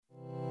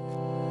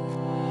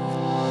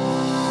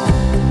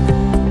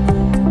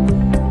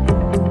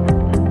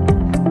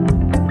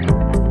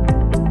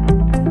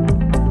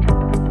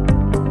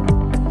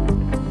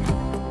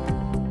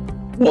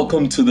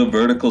Welcome to the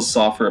Vertical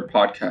Software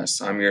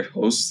Podcast. I'm your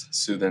host,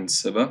 Sudhan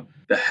Siva,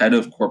 the head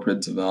of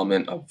corporate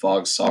development of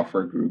VOG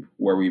Software Group,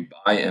 where we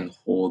buy and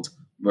hold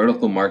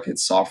vertical market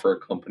software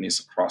companies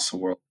across the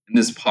world. In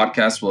this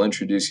podcast, we'll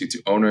introduce you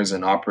to owners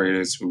and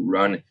operators who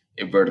run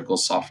a vertical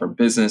software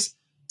business,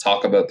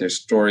 talk about their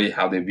story,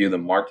 how they view the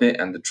market,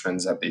 and the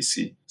trends that they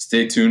see.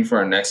 Stay tuned for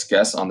our next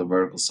guest on the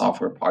Vertical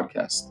Software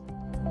Podcast.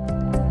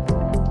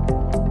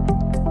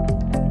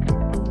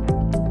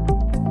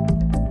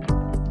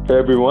 Hey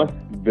everyone,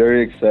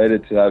 very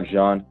excited to have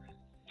Jean,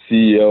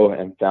 CEO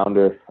and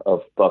founder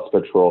of Bus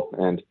Patrol.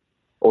 And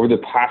over the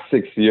past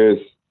 6 years,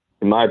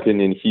 in my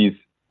opinion, he's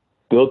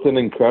built an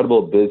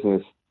incredible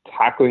business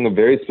tackling a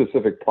very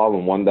specific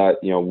problem, one that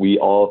we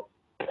all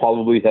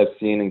probably have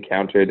seen,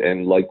 encountered,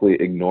 and likely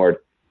ignored,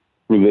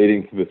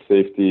 relating to the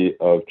safety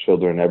of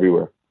children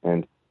everywhere.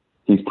 And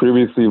he's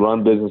previously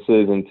run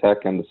businesses in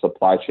tech and the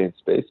supply chain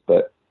space,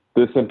 but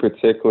this in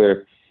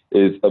particular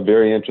is a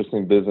very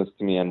interesting business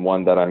to me and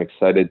one that I'm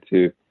excited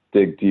to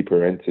dig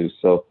deeper into.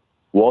 So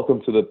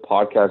welcome to the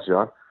podcast,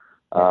 Jean.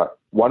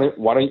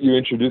 Why don't you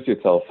introduce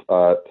yourself?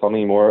 Tell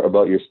me more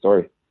about your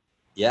story.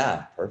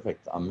 Yeah,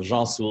 perfect. I'm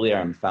Jean Souliere.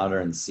 I'm founder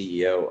and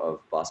CEO of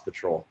Bus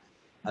Patrol.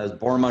 I was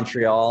born in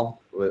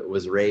Montreal,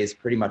 was raised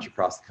pretty much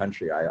across the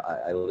country.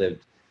 I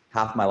lived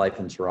half my life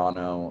in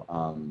Toronto,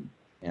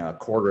 a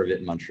quarter of it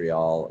in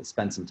Montreal,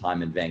 spent some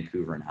time in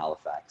Vancouver and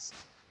Halifax.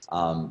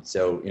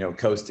 So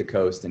coast to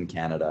coast in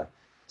Canada.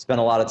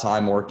 Spent a lot of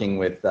time working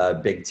with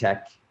big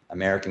tech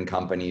American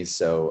companies,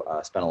 so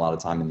spent a lot of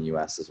time in the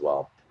US as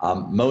well.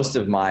 Most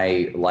of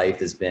my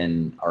life has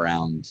been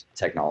around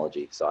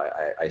technology. So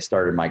I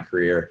started my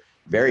career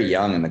very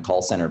young in the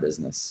call center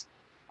business,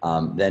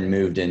 then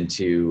moved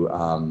into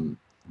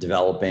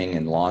developing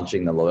and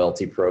launching the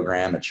loyalty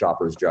program at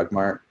Shoppers Drug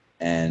Mart.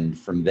 And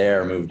from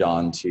there moved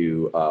on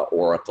to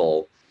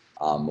Oracle,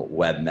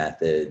 web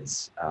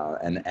methods,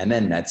 and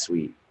then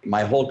NetSuite.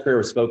 My whole career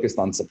was focused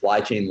on supply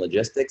chain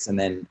logistics, and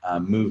then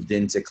moved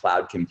into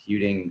cloud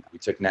computing. We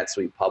took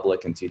NetSuite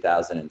public in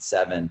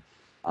 2007,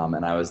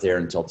 and I was there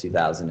until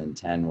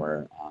 2010,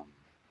 where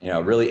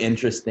a really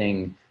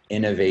interesting,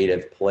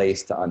 innovative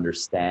place to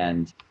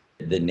understand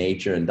the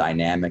nature and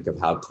dynamic of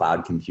how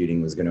cloud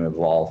computing was going to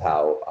evolve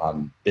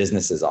how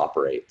businesses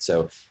operate.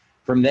 So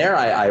from there,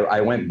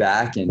 I went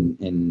back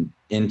into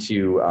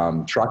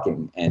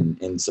trucking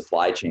and in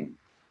supply chain.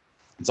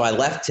 So I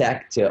left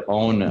tech to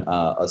own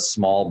a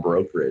small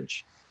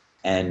brokerage,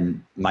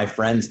 and my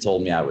friends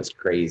told me I was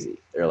crazy.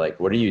 They're like,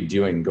 "What are you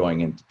doing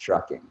going into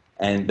trucking?"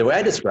 And the way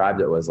I described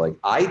it was like,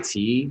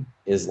 IT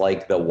is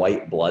like the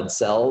white blood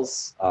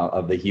cells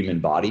of the human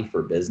body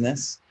for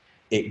business.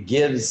 It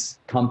gives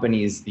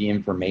companies the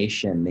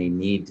information they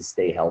need to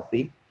stay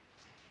healthy,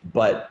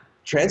 but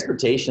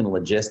transportation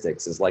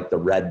logistics is like the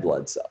red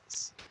blood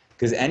cells.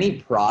 Because any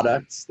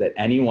products that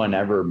anyone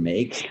ever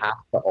makes have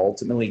to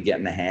ultimately get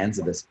in the hands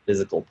of this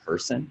physical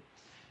person.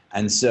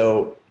 And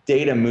so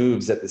data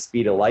moves at the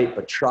speed of light,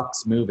 but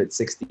trucks move at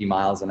 60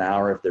 miles an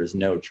hour if there's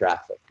no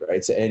traffic,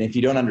 right? So, and if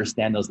you don't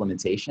understand those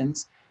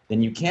limitations,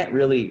 then you can't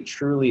really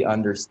truly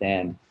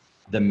understand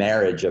the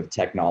marriage of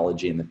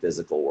technology in the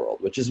physical world,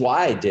 which is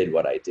why I did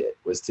what I did,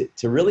 was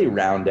to really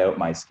round out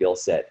my skill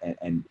set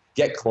and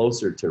get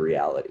closer to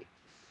reality.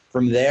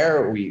 From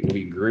there,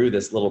 we grew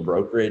this little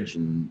brokerage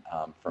and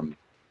from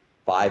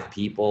 5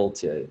 people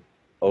to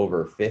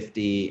over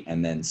 50,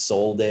 and then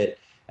sold it.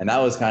 And that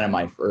was kind of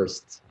my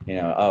first,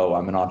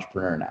 I'm an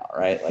entrepreneur now,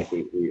 right? Like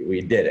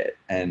we did it.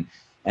 And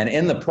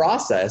in the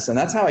process, and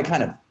that's how I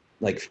kind of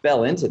like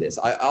fell into this.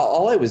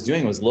 All I was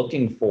doing was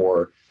looking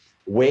for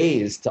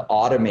ways to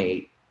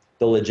automate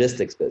the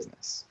logistics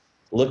business,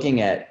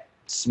 looking at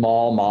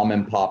small mom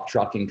and pop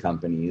trucking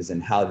companies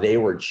and how they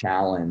were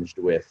challenged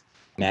with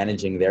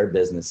managing their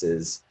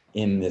businesses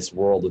in this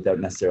world without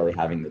necessarily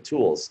having the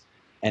tools.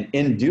 And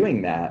in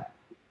doing that,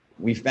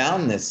 we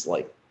found this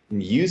like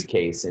use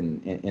case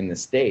in the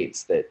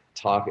States that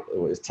it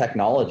was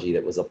technology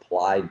that was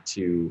applied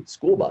to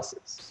school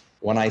buses.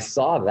 When I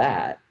saw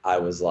that, I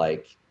was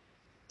like,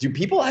 do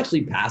people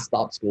actually pass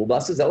stop school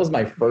buses? That was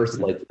my first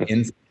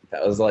instinct.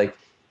 I was like,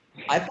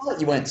 I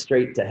thought you went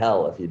straight to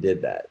hell if you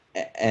did that.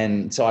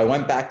 And so I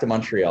went back to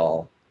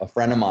Montreal. A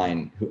friend of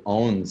mine who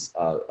owns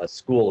a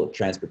school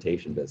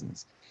transportation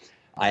business,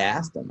 I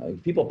asked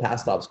him, people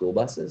pass stop school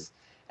buses?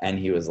 And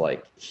he was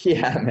like,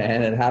 yeah,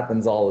 man, it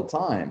happens all the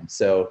time.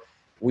 So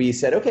we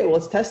said, okay, well,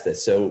 let's test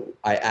this. So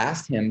I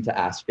asked him to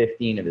ask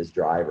 15 of his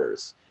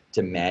drivers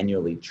to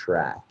manually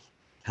track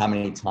how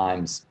many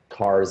times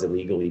cars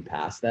illegally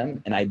pass them.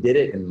 And I did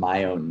it in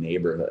my own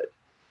neighborhood,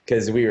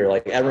 because we were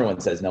like, everyone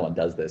says no one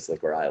does this,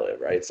 like where I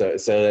live, right? So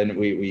then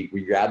we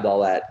grabbed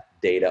all that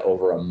data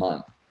over a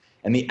month.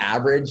 And the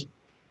average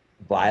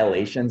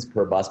violations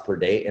per bus per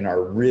day in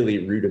our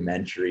really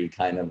rudimentary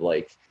kind of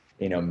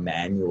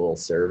manual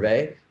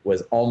survey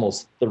was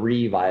almost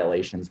 3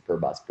 violations per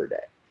bus per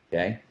day.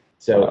 Okay.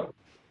 So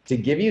to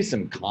give you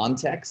some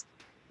context,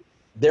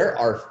 there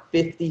are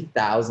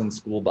 50,000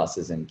 school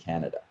buses in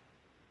Canada.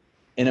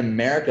 In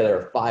America, there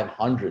are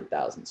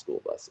 500,000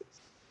 school buses.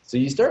 So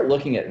you start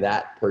looking at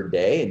that per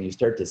day and you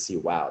start to see,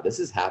 wow, this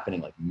is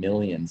happening like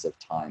millions of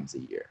times a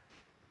year.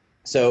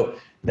 So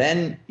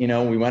then,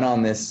 we went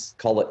on this,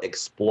 call it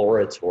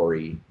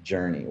exploratory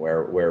journey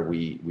where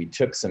we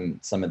took some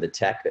of the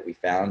tech that we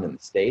found in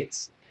the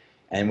States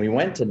and we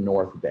went to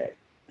North Bay.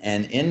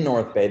 And in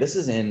North Bay, this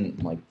is in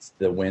like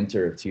the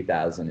winter of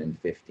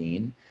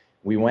 2015,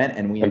 we went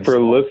and we... And for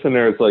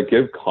listeners, like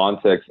give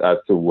context as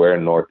to where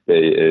North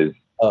Bay is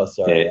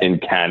in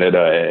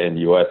Canada and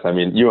US. I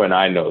mean, you and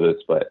I know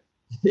this, but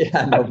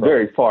that's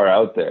very far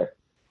out there.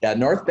 Yeah,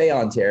 North Bay,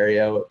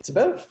 Ontario. It's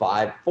about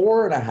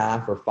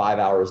 4.5 or 5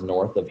 hours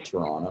north of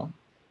Toronto.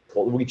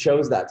 Well, we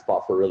chose that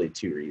spot for really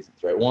two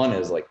reasons, right? One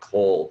is like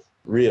cold,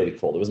 really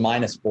cold. It was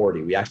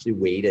 -40. We actually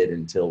waited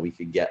until we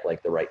could get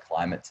like the right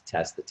climate to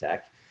test the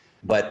tech.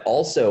 But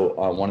also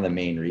one of the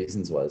main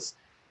reasons was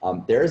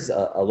there's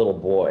a little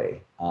boy,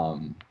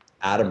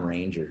 Adam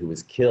Ranger, who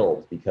was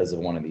killed because of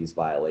one of these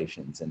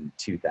violations in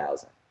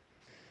 2000.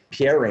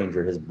 Pierre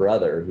Ranger, his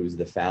brother, who's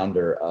the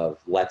founder of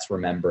Let's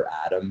Remember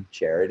Adam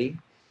charity,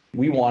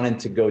 we wanted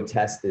to go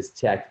test this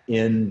tech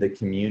in the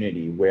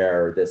community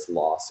where this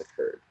loss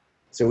occurred.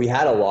 So we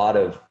had a lot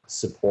of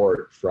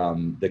support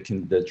from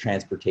the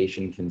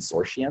transportation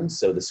consortium,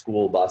 so the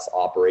school bus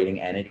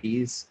operating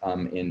entities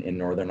in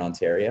Northern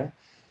Ontario.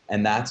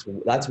 And that's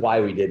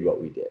why we did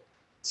what we did.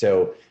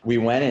 So we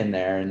went in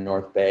there in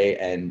North Bay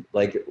and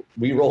like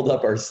we rolled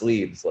up our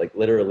sleeves, like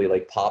literally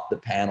like popped the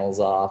panels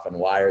off and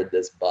wired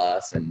this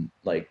bus and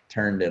like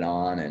turned it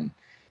on, and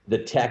the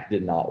tech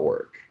did not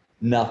work.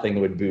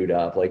 Nothing would boot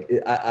up. Like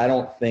I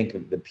don't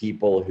think the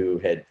people who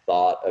had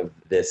thought of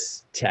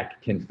this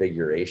tech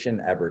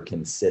configuration ever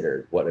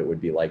considered what it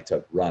would be like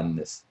to run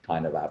this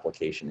kind of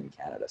application in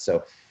Canada.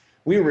 So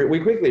we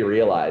quickly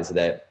realized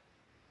that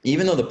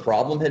even though the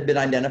problem had been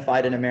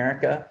identified in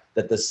America,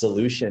 that the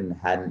solution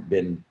hadn't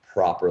been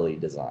properly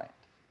designed.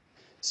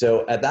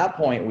 So at that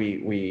point,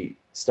 we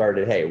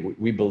started, hey,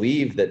 we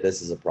believe that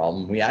this is a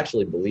problem. We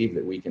actually believe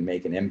that we can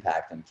make an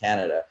impact in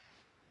Canada.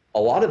 A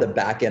lot of the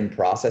back-end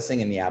processing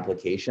in the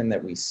application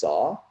that we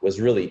saw was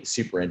really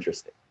super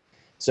interesting.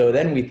 So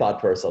then we thought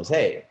to ourselves,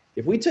 hey,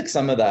 if we took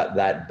some of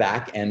that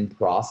back-end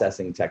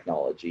processing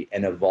technology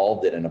and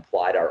evolved it and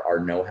applied our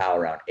know-how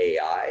around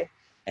AI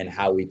and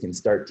how we can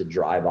start to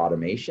drive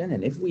automation,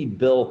 and if we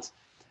built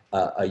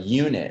a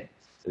unit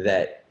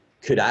that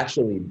could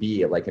actually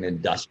be like an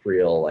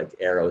industrial, like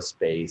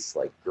aerospace,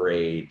 like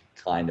grade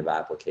kind of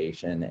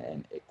application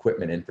and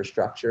equipment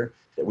infrastructure,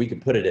 that we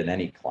could put it in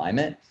any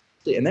climate.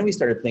 And then we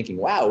started thinking,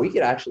 wow, we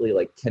could actually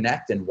like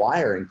connect and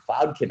wire and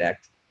cloud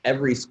connect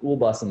every school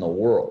bus in the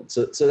world.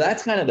 So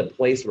that's kind of the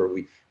place where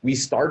we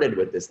started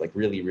with this like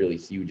really, really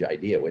huge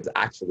idea, which is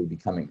actually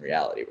becoming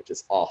reality, which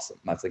is awesome.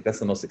 That's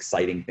the most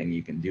exciting thing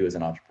you can do as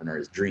an entrepreneur,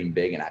 is dream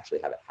big and actually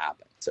have it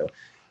happen.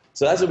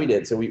 So that's what we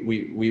did. So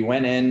we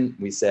went in,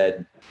 we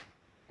said,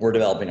 we're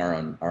developing our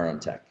own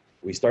tech.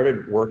 We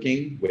started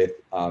working with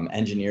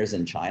engineers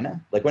in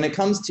China. Like when it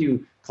comes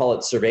to, call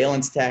it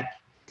surveillance tech,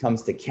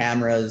 comes to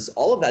cameras,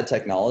 all of that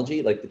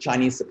technology, like the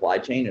Chinese supply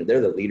chain, they're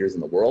the leaders in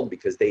the world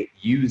because they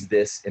use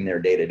this in their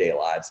day-to-day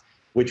lives,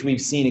 which we've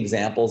seen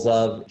examples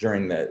of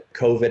during the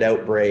COVID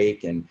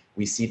outbreak. And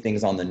we see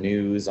things on the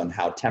news on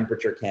how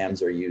temperature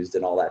cams are used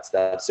and all that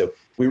stuff. So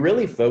we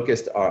really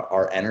focused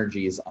our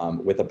energies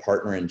with a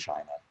partner in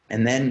China.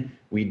 And then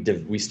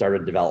we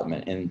started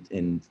development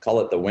in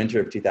call it the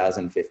winter of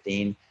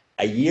 2015.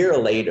 A year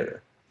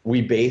later, we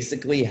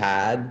basically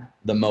had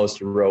the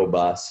most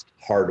robust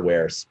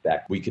hardware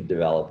spec we could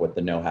develop with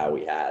the know-how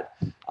we had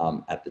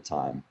at the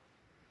time.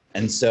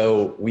 And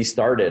so we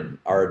started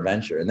our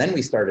adventure, and then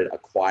we started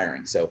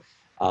acquiring. So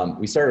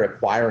we started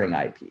acquiring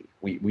IP.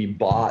 We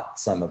bought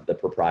some of the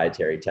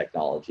proprietary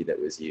technology that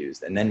was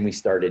used, and then we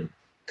started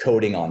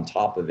coding on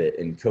top of it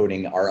and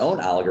coding our own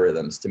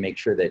algorithms to make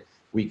sure that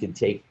we could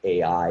take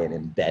AI and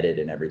embed it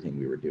in everything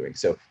we were doing.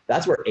 So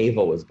that's where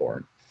Ava was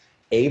born.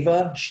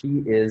 Ava,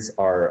 she is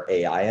our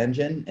AI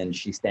engine, and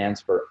she stands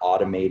for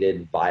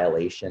Automated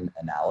Violation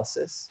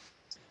Analysis.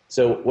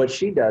 So what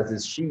she does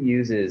is she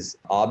uses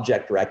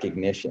object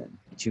recognition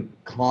to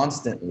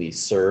constantly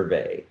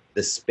survey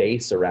the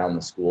space around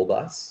the school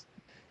bus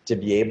to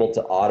be able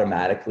to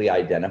automatically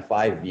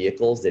identify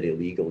vehicles that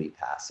illegally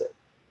pass it.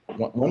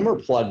 When we're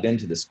plugged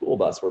into the school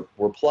bus,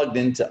 we're plugged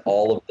into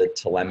all of the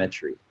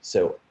telemetry.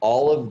 So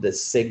all of the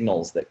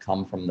signals that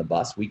come from the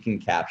bus, we can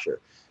capture.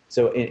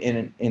 So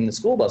in the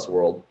school bus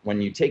world, when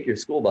you take your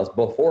school bus,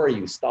 before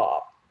you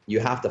stop, you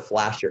have to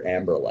flash your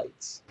amber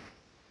lights.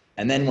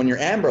 And then when your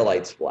amber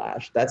lights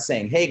flash, that's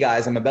saying, hey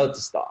guys, I'm about to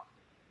stop.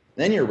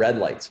 Then your red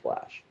lights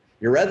flash.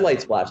 Your red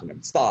lights flash and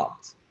it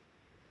stops.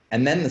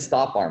 And then the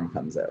stop arm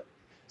comes out.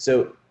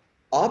 So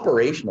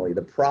operationally,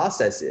 the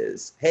process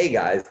is, hey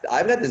guys,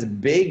 I've got this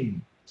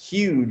big,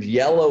 huge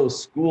yellow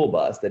school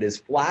bus that is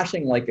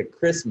flashing like a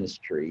Christmas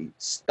tree.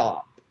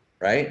 Stop,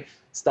 right?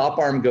 Stop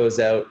arm goes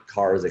out,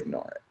 cars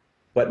ignore it.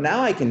 But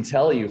now I can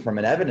tell you from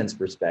an evidence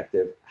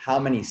perspective how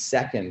many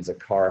seconds a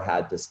car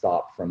had to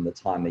stop from the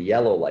time the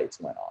yellow lights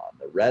went on,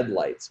 the red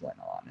lights went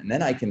on. And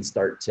then I can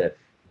start to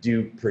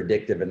do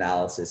predictive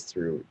analysis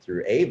through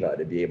Ava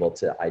to be able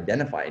to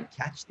identify and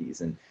catch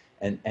these.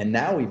 And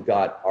now we've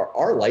got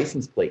our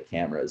license plate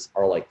cameras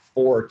are like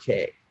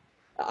 4K.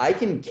 I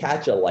can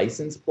catch a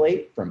license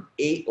plate from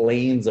 8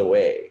 lanes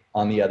away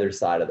on the other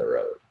side of the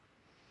road.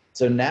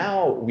 So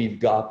now we've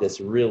got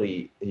this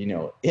really,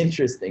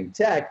 interesting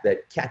tech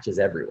that catches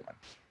everyone.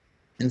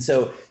 And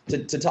so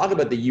to talk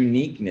about the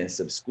uniqueness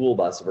of school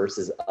bus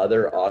versus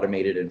other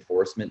automated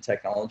enforcement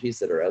technologies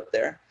that are out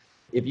there,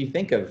 if you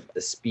think of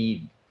the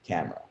speed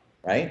camera,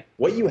 right?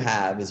 What you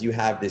have is you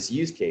have this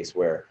use case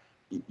where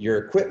your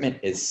equipment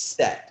is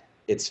set.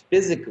 It's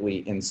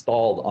physically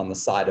installed on the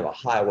side of a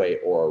highway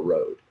or a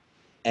road.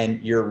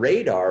 And your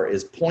radar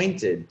is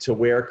pointed to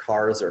where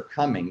cars are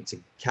coming to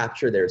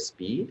capture their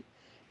speed.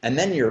 And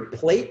then your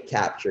plate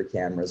capture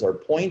cameras are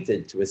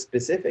pointed to a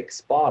specific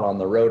spot on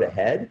the road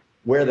ahead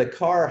where the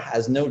car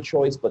has no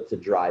choice but to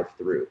drive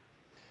through.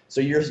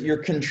 So you're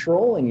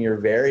controlling your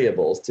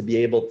variables to be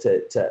able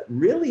to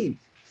really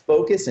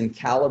focus and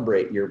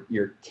calibrate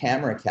your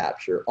camera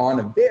capture on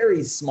a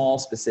very small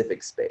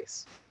specific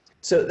space.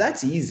 So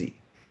that's easy.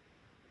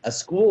 A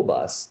school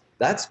bus,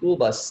 that school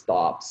bus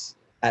stops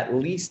at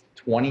least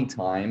 20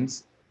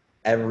 times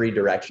every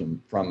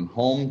direction from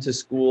home to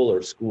school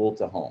or school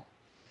to home.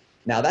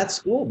 Now that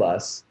school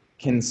bus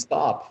can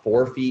stop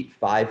 4 feet,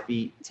 5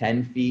 feet,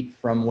 10 feet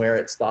from where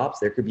it stops.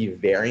 There could be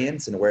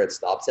variance in where it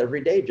stops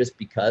every day just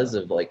because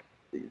of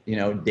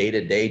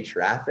day-to-day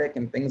traffic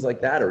and things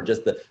like that, or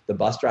just the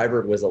bus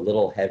driver was a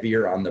little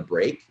heavier on the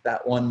brake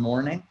that one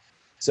morning.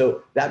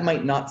 So that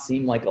might not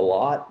seem like a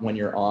lot when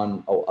you're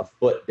on a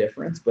foot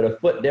difference, but a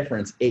foot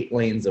difference 8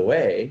 lanes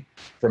away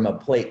from a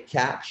plate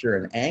capture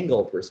and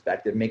angle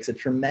perspective makes a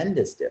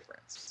tremendous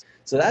difference.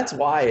 So that's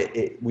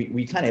why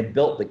we kind of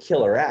built the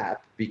killer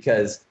app,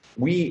 because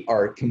we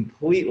are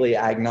completely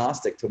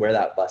agnostic to where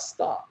that bus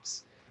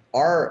stops.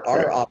 Our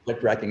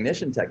object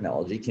recognition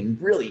technology can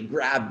really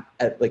grab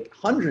at like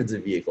hundreds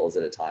of vehicles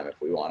at a time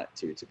if we want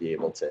it to be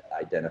able to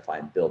identify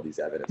and build these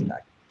evidence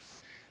packages.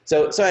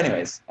 So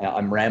anyways,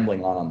 I'm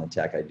rambling on the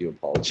tech. I do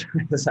apologize.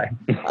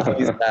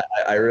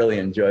 I really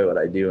enjoy what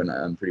I do, and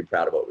I'm pretty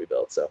proud of what we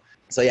built.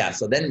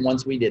 So then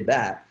once we did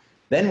that,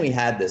 then we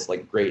had this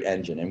like great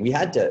engine, and we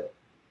had to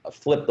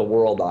flip the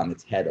world on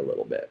its head a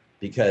little bit,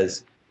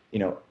 because,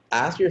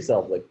 ask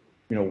yourself,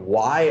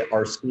 why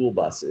are school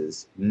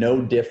buses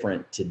no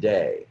different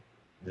today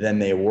than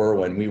they were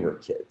when we were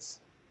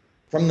kids?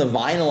 From the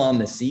vinyl on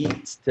the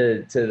seats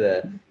to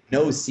the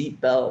no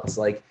seat belts,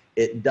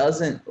 it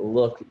doesn't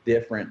look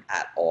different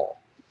at all.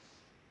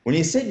 When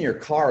you sit in your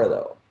car,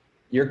 though,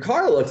 your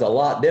car looks a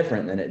lot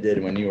different than it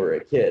did when you were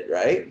a kid,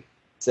 right?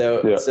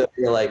 So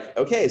you're like,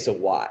 okay, so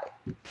why?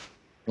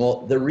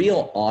 Well, the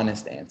real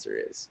honest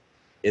answer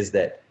is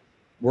that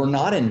we're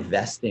not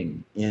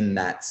investing in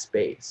that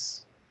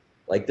space.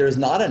 There's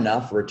not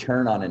enough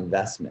return on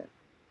investment.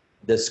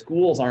 The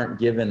schools aren't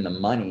given the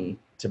money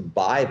to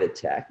buy the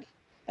tech,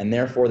 and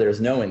therefore there's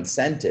no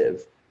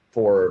incentive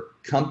for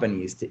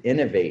companies to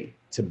innovate,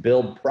 to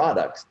build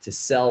products, to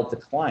sell to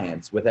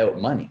clients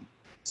without money.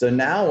 So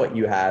now what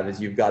you have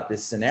is you've got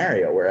this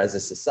scenario where, as a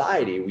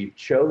society, we've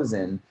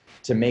chosen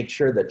to make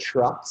sure the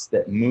trucks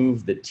that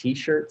move the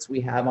t-shirts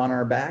we have on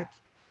our back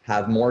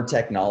have more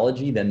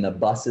technology than the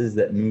buses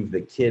that move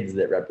the kids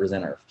that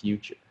represent our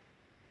future.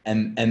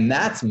 And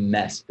that's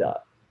messed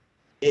up.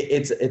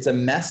 It's a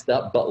messed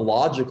up but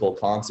logical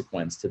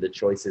consequence to the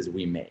choices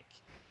we make.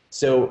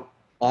 So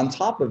on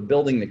top of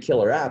building the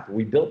killer app,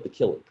 we built the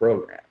killer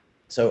program.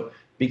 So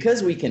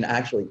because we can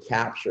actually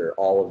capture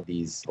all of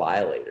these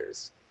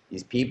violators,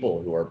 these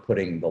people who are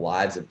putting the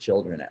lives of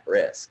children at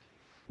risk,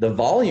 the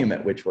volume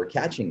at which we're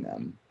catching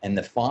them and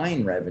the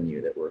fine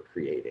revenue that we're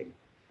creating,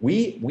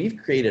 we've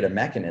created a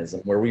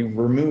mechanism where we've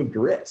removed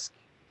risk.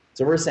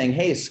 So we're saying,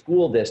 hey,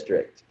 school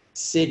district,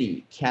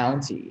 city,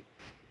 county,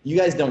 you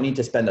guys don't need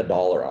to spend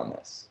 $1 on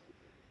this.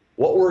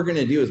 What we're going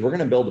to do is we're going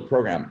to build a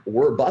program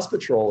where Bus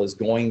Patrol is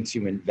going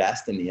to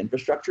invest in the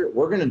infrastructure.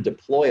 We're going to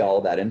deploy all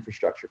of that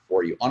infrastructure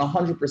for you on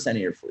 100% of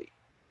your fleet.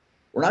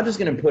 We're not just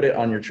going to put it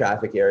on your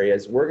traffic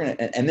areas. We're going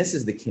to, and this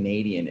is the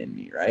Canadian in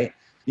me, right?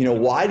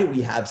 Why do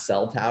we have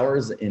cell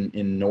towers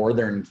in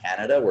northern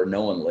Canada where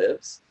no one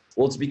lives?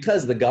 Well, it's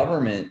because the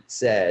government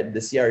said, the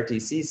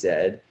CRTC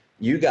said,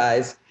 you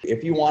guys,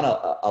 if you want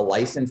a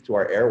license to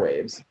our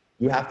airwaves,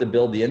 you have to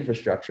build the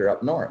infrastructure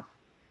up north,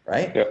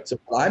 right? Yep. So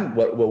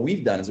what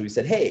we've done is we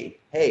said,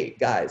 hey,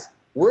 guys,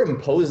 we're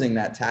imposing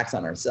that tax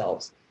on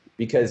ourselves,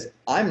 because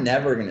I'm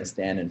never going to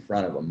stand in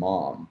front of a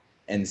mom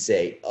and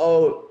say,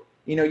 oh,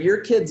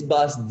 your kid's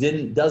bus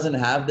doesn't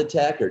have the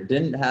tech or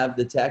didn't have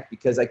the tech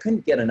because I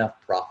couldn't get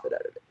enough profit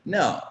out of it.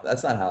 No,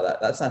 that's not how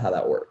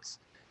that works.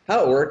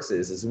 How it works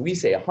is we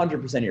say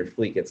 100% of your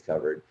fleet gets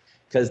covered,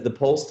 because the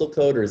postal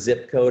code or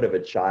zip code of a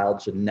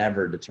child should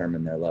never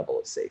determine their level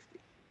of safety,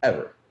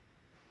 ever.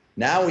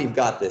 Now we've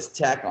got this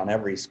tech on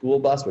every school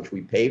bus, which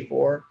we pay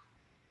for,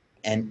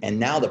 and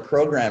now the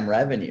program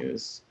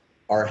revenues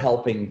are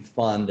helping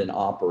fund and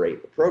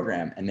operate the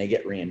program, and they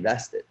get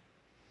reinvested.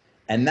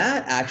 And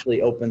that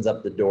actually opens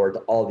up the door to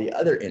all the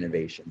other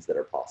innovations that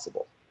are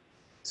possible.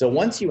 So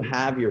once you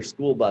have your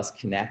school bus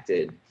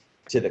connected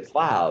to the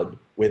cloud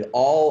with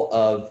all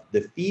of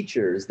the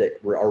features that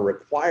are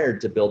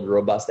required to build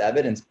robust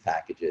evidence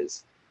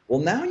packages, well,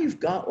 now you've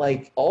got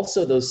like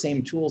also those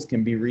same tools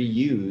can be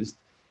reused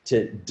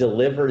to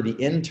deliver the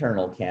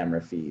internal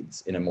camera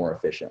feeds in a more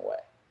efficient way.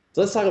 So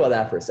let's talk about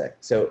that for a sec.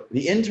 So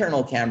the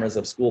internal cameras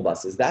of school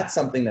buses, that's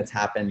something that's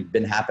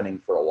been happening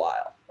for a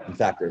while. In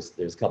fact,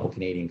 there's a couple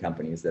Canadian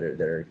companies that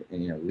are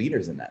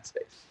leaders in that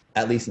space,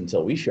 at least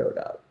until we showed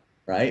up,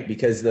 right?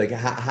 Because like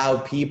how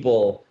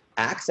people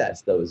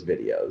access those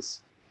videos,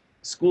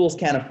 schools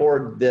can't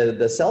afford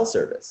the cell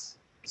service.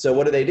 So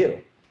what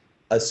do?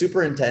 A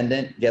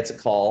superintendent gets a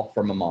call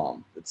from a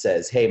mom that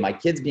says, hey, my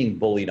kid's being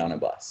bullied on a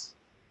bus.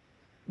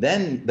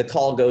 Then the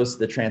call goes to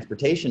the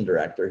transportation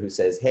director who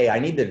says, hey, I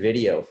need the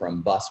video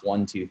from bus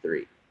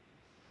 123.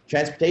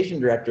 Transportation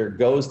director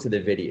goes to the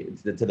video,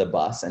 to the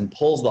bus and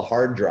pulls the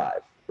hard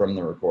drive from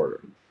the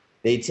recorder.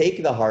 They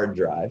take the hard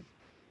drive,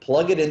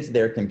 plug it into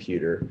their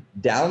computer,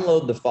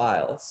 download the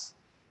files,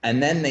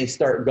 and then they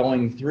start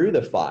going through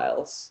the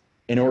files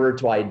in order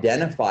to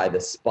identify the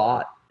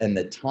spot and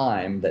the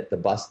time that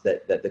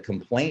the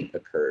complaint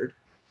occurred.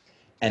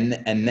 And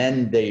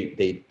then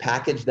they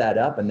package that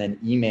up and then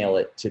email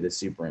it to the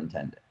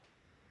superintendent.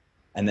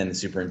 And then the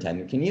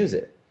superintendent can use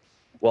it.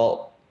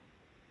 Well,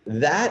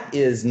 that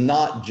is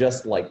not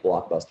just like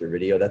Blockbuster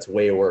Video. That's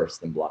way worse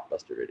than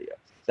Blockbuster Video.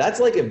 That's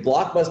like if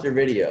Blockbuster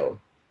Video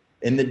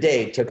in the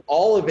day took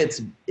all of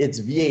its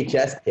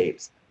VHS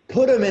tapes,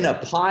 put them in a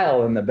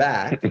pile in the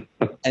back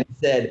and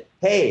said,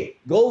 hey,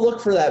 go look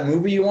for that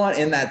movie you want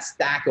in that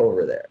stack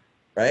over there,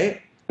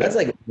 right? That's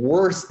like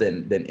worse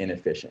than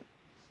inefficient.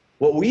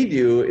 What we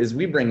do is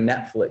we bring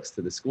Netflix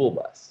to the school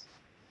bus,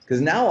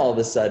 because now all of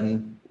a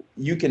sudden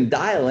you can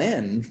dial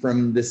in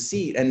from the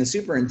seat and the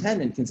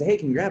superintendent can say, hey,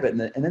 can you grab it?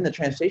 And then the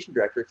transportation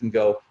director can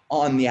go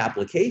on the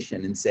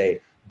application and say,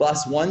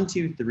 bus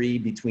 123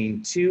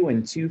 between 2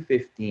 and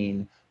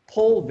 2:15,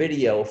 pull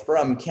video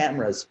from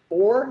cameras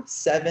 4,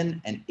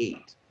 7, and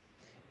 8.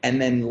 And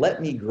then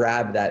let me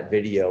grab that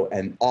video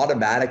and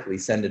automatically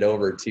send it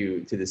over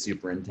to the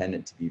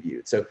superintendent to be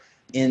viewed. So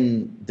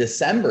in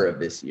December of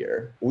this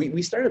year,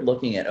 we started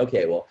looking at,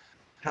 okay, well,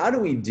 how do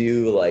we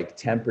do like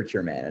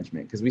temperature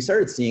management? Because we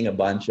started seeing a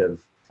bunch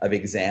of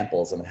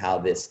examples of how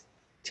this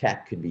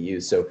tech could be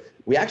used. So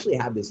we actually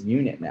have this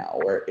unit now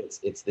where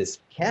it's this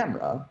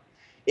camera.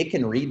 It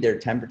can read their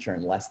temperature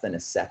in less than a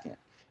second.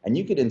 And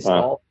you could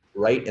install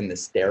right in the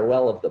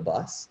stairwell of the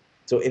bus.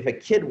 So if a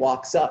kid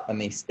walks up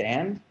and they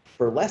stand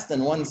for less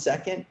than 1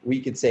 second, we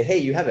could say, hey,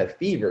 you have a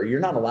fever. You're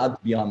not allowed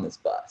to be on this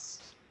bus.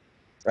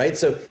 Right.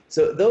 So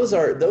those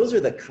are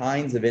the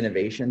kinds of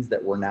innovations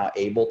that we're now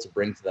able to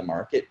bring to the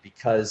market,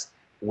 because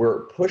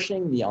we're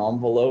pushing the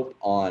envelope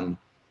on,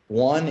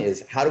 one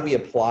is how do we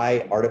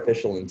apply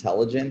artificial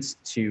intelligence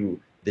to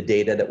the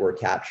data that we're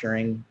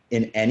capturing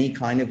in any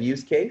kind of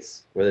use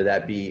case, whether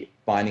that be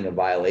finding a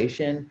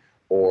violation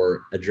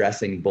or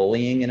addressing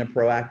bullying in a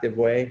proactive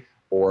way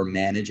or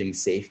managing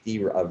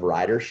safety of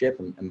ridership.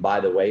 And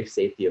by the way,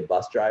 safety of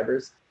bus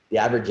drivers. The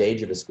average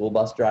age of a school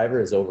bus driver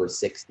is over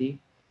 60.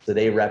 So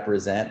they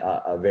represent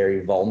a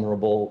very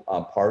vulnerable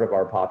part of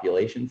our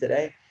population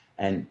today.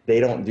 And they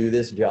don't do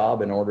this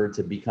job in order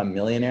to become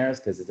millionaires,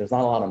 because there's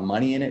not a lot of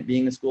money in it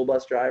being a school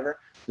bus driver.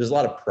 There's a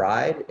lot of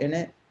pride in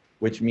it,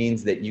 which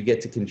means that you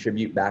get to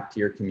contribute back to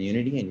your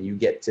community and you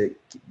get to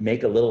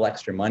make a little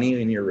extra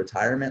money in your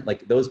retirement.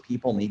 Like, those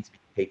people need to be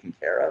taken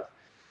care of.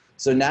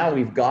 So now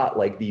we've got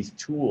like these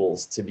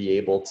tools to be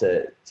able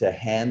to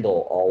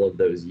handle all of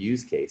those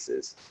use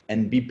cases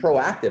and be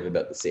proactive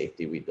about the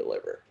safety we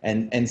deliver.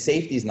 And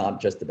safety is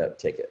not just about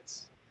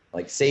tickets.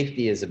 Like,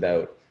 safety is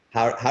about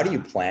how do you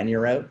plan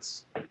your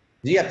routes?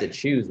 You have to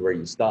choose where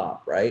you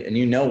stop, right? And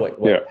you know what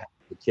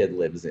the kid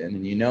lives in,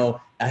 and you know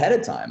ahead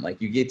of time.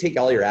 Like, you take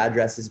all your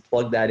addresses,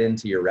 plug that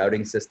into your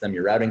routing system.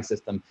 Your routing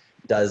system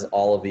does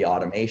all of the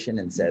automation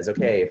and says,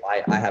 okay, if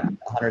I have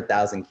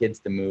 100,000 kids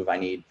to move, I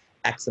need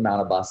X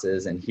amount of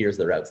buses, and here's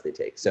the routes they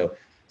take. So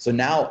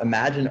now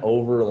imagine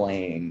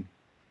overlaying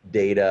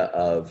data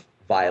of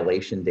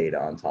violation data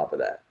on top of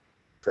that.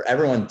 For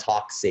everyone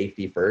talks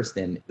safety first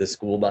in the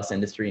school bus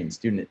industry and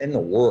student in the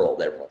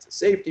world, everyone says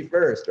safety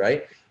first,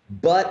 right?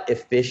 But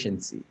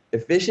efficiency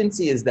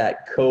is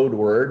that code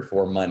word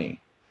for money.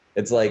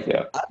 It's like,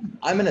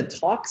 I'm going to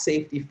talk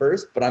safety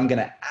first, but I'm going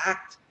to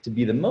act to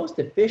be the most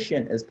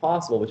efficient as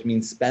possible, which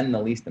means spend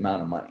the least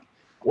amount of money.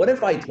 What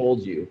if I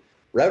told you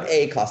Route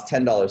A costs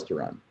 $10 to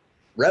run.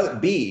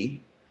 Route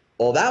B,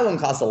 well, that one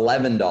costs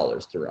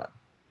 $11 to run.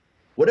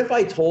 What if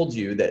I told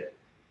you that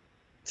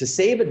to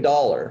save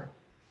 $1,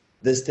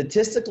 the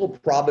statistical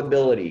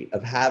probability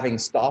of having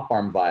stop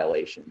arm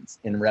violations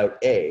in Route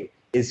A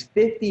is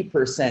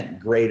 50%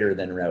 greater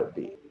than Route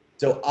B?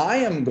 So I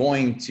am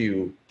going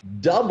to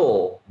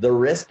double the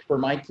risk for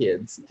my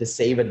kids to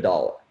save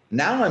 $1.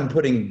 Now I'm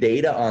putting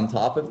data on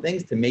top of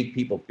things to make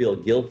people feel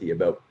guilty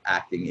about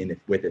acting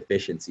with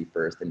efficiency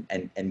first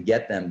and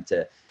get them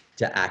to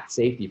act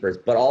safety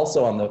first. But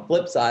also on the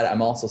flip side,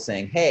 I'm also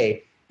saying,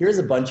 hey, here's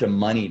a bunch of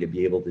money to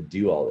be able to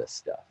do all this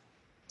stuff.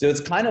 So it's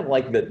kind of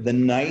like the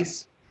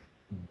nice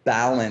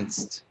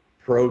balanced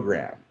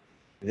program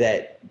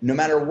that no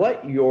matter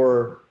what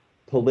your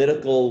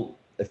political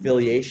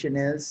affiliation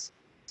is,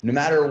 no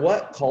matter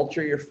what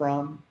culture you're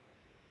from,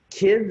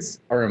 kids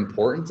are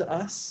important to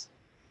us.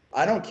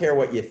 I don't care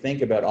what you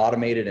think about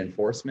automated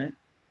enforcement.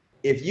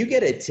 If you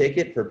get a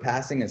ticket for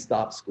passing a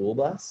stop school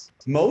bus,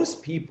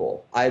 most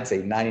people, I'd say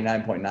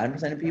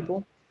 99.9% of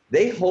people,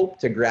 they hope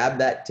to grab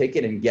that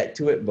ticket and get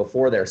to it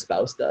before their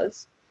spouse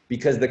does,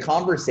 because the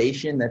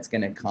conversation that's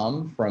going to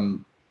come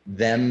from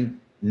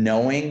them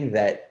knowing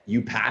that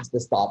you passed the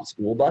stop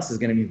school bus is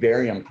going to be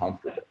very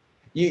uncomfortable.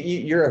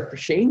 You're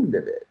ashamed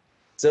of it.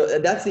 So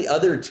that's the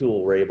other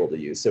tool we're able to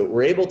use. So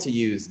we're able to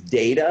use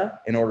data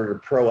in order to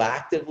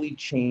proactively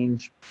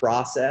change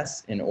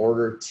process in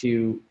order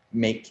to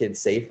make kids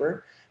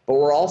safer. But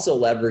we're also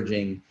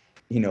leveraging,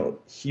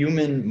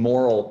 human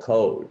moral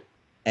code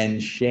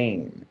and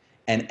shame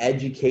and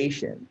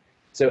education.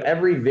 So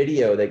every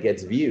video that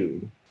gets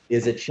viewed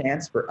is a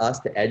chance for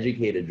us to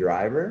educate a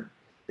driver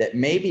that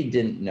maybe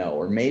didn't know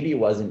or maybe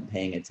wasn't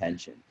paying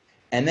attention.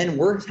 And then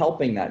we're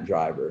helping that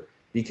driver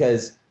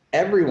because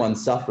everyone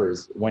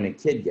suffers when a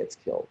kid gets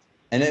killed.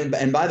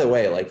 And by the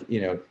way,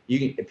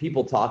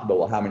 people talk about,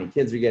 well, how many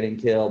kids are getting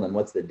killed and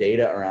what's the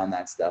data around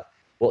that stuff.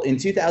 Well, in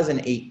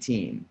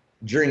 2018,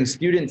 during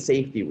Student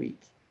Safety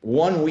Week,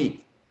 1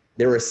 week,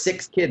 there were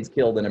 6 kids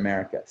killed in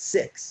America,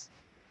 6.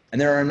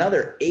 And there are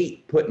another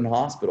 8 put in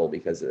hospital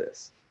because of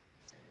this.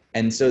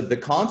 And so the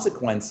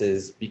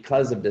consequences,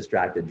 because of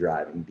distracted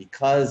driving,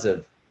 because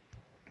of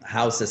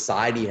how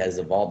society has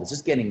evolved,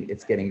 it's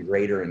getting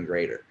greater and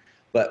greater.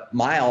 But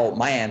my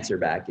answer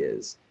back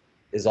is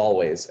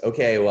always,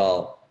 okay,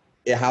 well,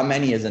 how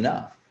many is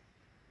enough?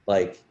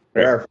 Like,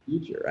 they're our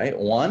future, right?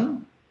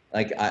 1,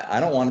 like, I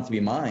don't want it to be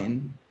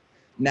mine.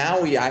 Now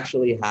we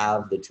actually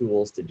have the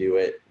tools to do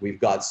it. We've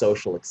got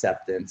social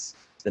acceptance.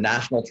 The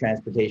National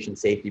Transportation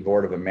Safety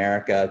Board of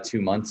America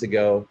 2 months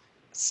ago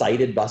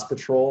cited bus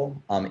patrol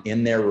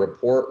in their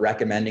report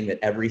recommending that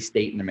every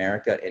state in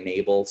America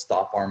enable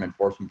stop arm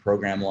enforcement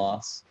program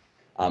laws,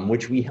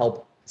 which we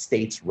help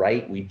states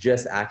write. We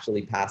just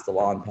actually passed a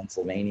law in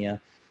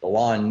Pennsylvania. The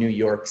law in New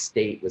York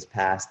State was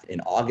passed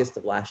in August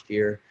of last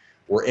year.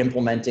 We're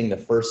implementing the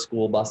first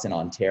school bus in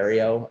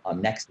Ontario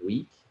next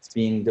week. It's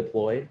being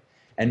deployed.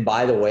 And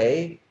by the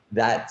way,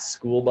 that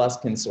school bus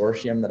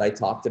consortium that I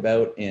talked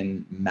about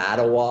in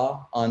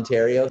Mattawa,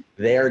 Ontario,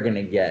 they're going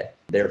to get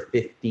their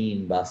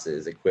 15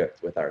 buses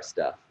equipped with our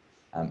stuff,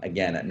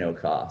 again, at no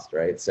cost,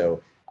 right?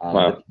 So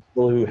wow. The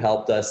people who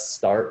helped us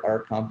start our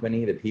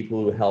company, the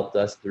people who helped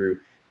us through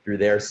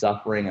their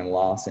suffering and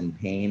loss and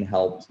pain,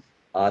 helped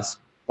us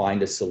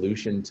find a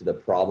solution to the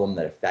problem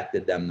that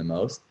affected them the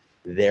most,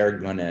 they're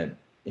going to,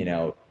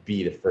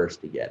 be the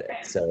first to get it.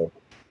 So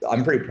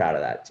I'm pretty proud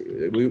of that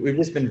too. We've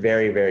just been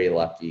very, very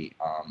lucky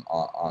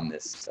on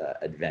this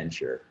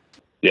adventure.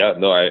 Yeah,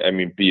 no, I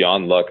mean,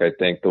 beyond luck, I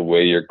think the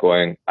way you're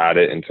going at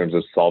it in terms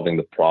of solving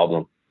the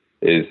problem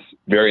is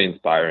very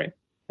inspiring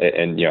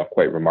and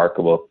quite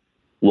remarkable.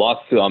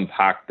 Lots to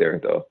unpack there,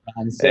 though.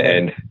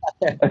 And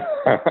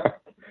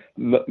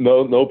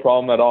no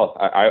problem at all.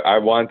 I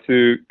want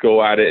to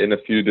go at it in a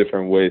few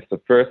different ways. The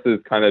first is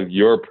kind of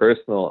your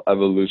personal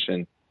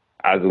evolution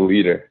as a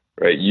leader,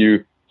 right?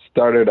 You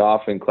started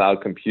off in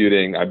cloud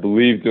computing, I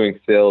believe doing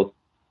sales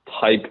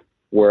type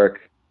work.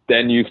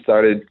 Then you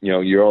started,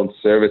 your own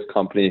service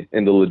company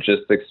in the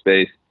logistics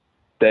space.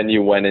 Then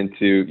you went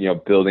into,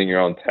 building your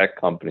own tech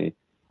company,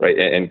 right?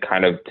 And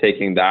kind of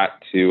taking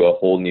that to a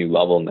whole new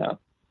level now.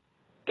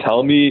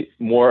 Tell me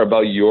more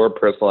about your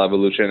personal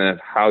evolution and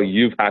how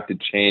you've had to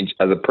change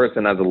as a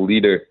person, as a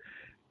leader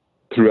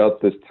throughout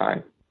this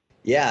time.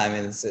 Yeah, I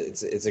mean,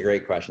 it's a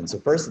great question. So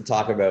first, to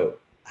talk about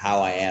how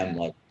I am,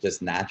 like,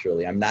 just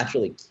naturally, I'm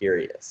naturally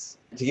curious.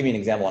 To give you an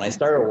example, when I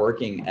started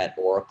working at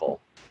Oracle,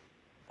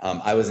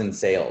 I was in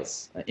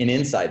sales, in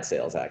inside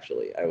sales,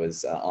 actually. I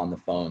was on the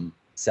phone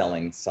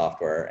selling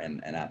software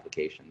and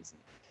applications.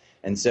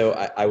 And so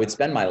I would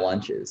spend my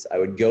lunches. I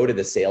would go to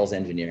the sales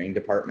engineering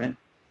department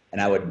and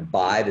I would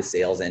buy the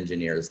sales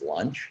engineers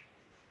lunch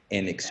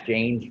in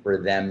exchange for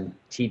them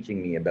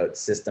teaching me about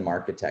system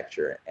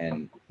architecture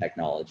and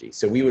technology.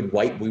 So we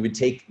would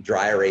take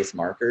dry erase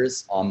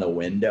markers on the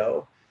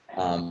window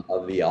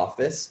of the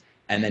office,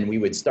 and then we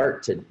would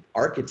start to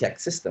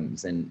architect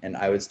systems, and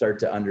I would start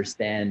to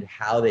understand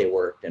how they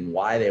worked and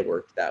why they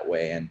worked that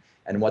way,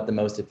 and what the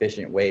most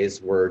efficient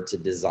ways were to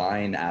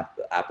design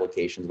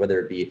applications, whether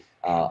it be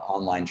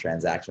online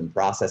transaction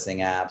processing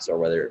apps or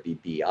whether it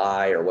be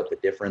BI, or what the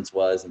difference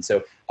was. And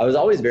so I was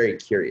always very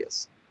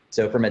curious.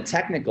 So from a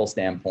technical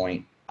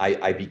standpoint,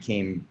 I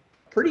became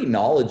pretty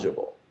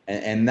knowledgeable,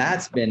 and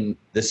that's been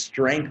the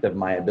strength of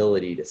my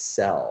ability to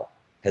sell,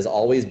 has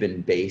always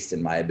been based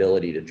in my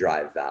ability to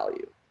drive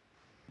value.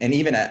 And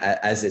even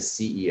as a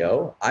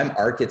CEO, I'm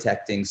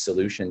architecting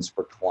solutions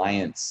for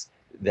clients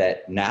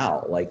that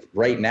now, like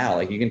right now,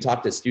 like you can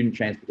talk to student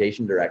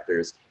transportation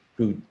directors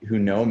who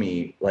know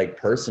me like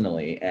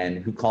personally and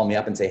who call me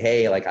up and say,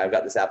 hey, like I've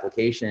got this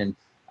application.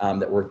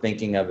 that we're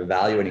thinking of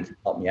evaluating can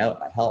help me out,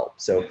 and I help.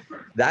 So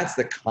that's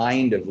the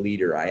kind of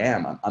leader I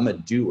am. I'm a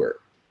doer,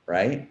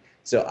 right?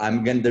 So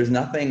there's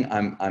nothing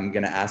I'm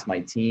gonna ask my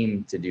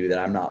team to do that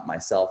I'm not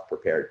myself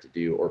prepared to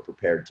do or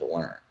prepared to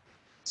learn.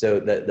 So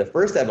the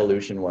first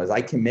evolution was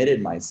I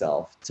committed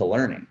myself to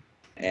learning,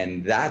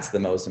 and that's the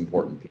most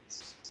important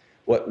piece.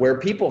 Where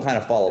people kind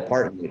of fall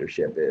apart in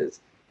leadership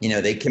is,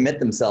 they commit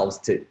themselves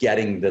to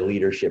getting the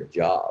leadership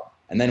job,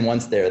 and then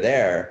once they're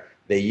there,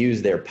 they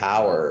use their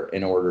power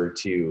in order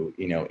to,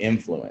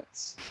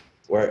 influence.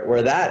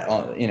 Where that,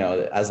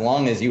 as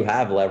long as you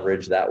have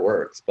leverage, that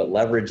works. But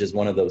leverage is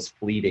one of those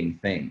fleeting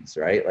things,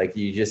 right? Like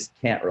you just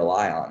can't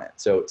rely on it.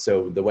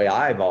 So the way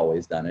I've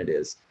always done it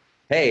is,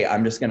 hey,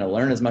 I'm just going to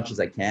learn as much as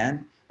I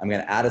can. I'm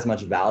going to add as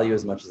much value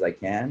as much as I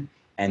can.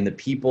 And the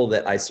people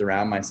that I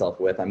surround myself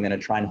with, I'm going to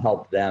try and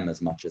help them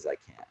as much as I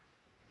can.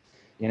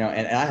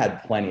 And I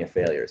had plenty of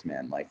failures,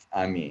 man. Like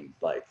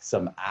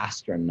some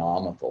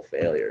astronomical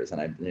failures.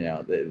 And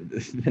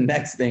the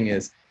next thing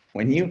is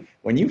when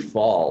you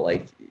fall,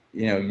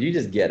 you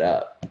just get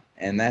up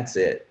and that's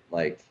it.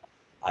 Like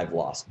I've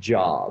lost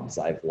jobs,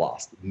 I've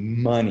lost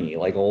money,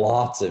 like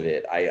lots of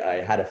it.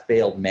 I had a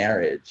failed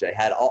marriage. I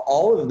had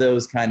all of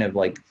those kind of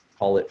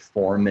call it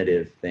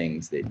formative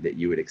things that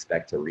you would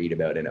expect to read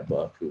about in a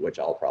book, which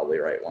I'll probably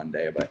write one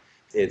day, but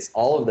it's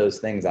all of those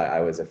things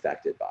I was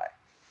affected by.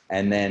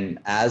 And then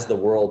as the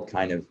world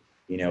kind of,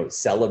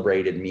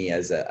 celebrated me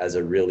as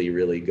a really,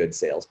 really good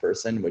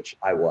salesperson, which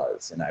I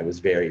was, and I was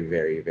very,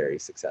 very, very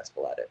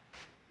successful at it.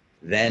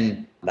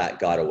 Then that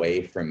got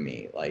away from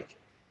me. Like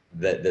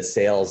the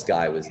sales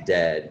guy was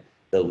dead.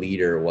 The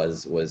leader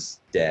was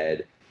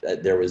dead.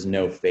 There was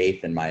no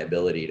faith in my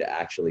ability to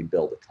actually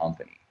build a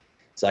company.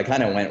 So I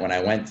kind of when I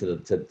went to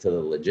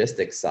the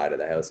logistics side of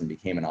the house and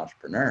became an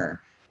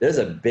entrepreneur, there's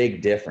a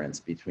big difference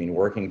between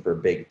working for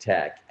big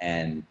tech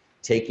and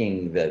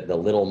taking the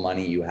little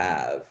money you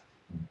have,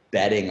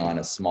 betting on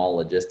a small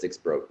logistics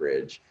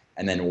brokerage,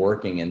 and then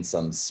working in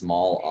some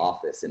small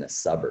office in a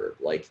suburb.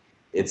 Like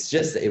it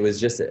was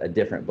just a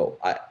different boat.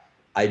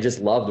 I just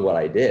loved what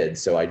I did.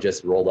 So I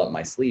just rolled up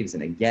my sleeves.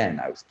 And again,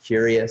 I was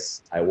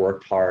curious. I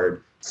worked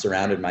hard,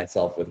 surrounded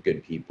myself with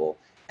good people.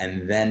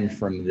 And then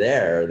from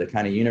there, the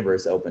kind of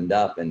universe opened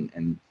up,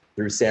 and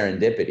through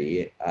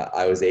serendipity,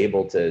 I was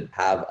able to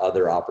have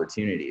other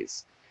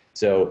opportunities.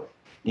 So,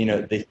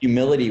 the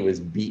humility was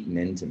beaten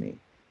into me,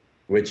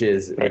 which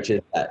is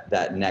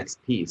that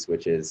next piece,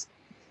 which is,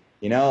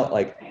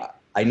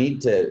 I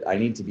need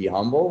to be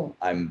humble.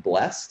 I'm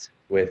blessed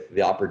with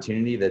the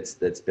opportunity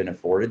that's been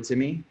afforded to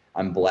me.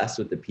 I'm blessed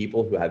with the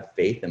people who have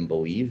faith and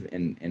believe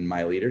in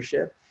my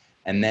leadership.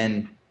 And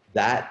then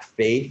that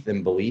faith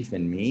and belief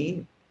in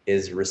me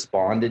is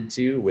responded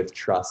to with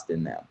trust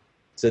in them.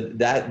 So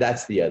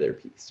that's the other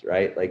piece,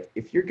 right? Like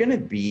if you're going to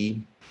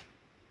be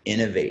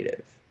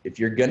innovative, if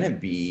you're going to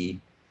be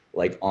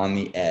on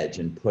the edge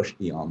and push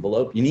the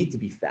envelope, you need to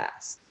be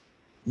fast.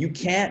 You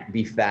can't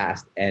be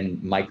fast and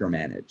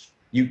micromanage.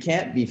 You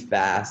can't be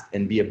fast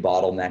and be a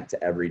bottleneck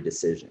to every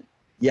decision.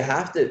 You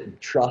have to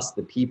trust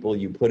the people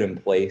you put in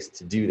place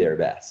to do their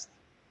best.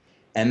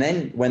 And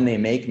then when they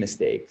make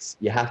mistakes,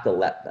 you have to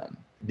let them.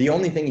 The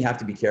only thing you have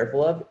to be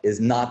careful of is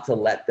not to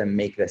let them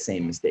make the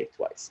same mistake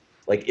twice.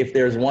 Like if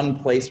there's one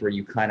place where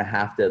you kind of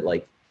have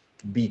to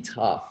be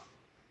tough,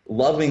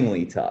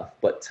 lovingly tough,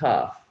 but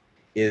tough,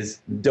 is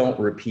don't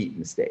repeat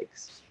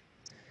mistakes.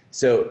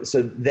 So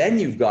then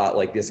you've got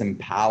this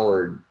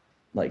empowered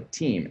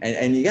team,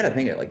 and you got to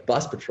think of it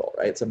Bus Patrol,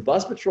 right? So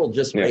Bus Patrol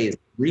just raised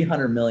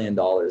 $300 million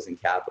in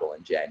capital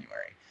in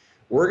January.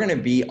 We're going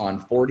to be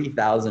on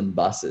 40,000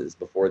 buses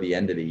before the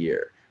end of the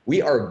year.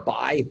 We are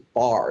by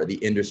far the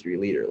industry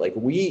leader.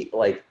 We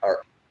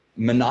are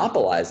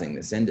monopolizing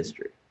this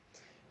industry,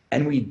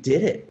 and we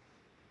did it.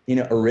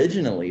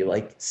 Originally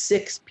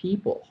 6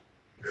 people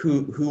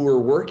who were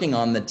working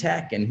on the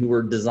tech and who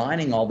were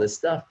designing all this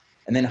stuff,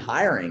 and then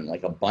hiring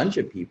a bunch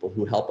of people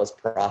who help us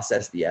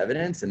process the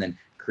evidence and then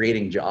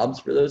creating jobs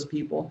for those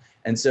people.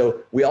 And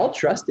so we all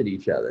trusted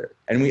each other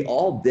and we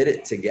all did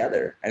it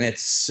together. And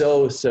it's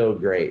so, so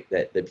great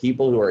that the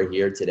people who are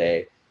here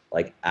today,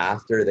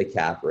 after the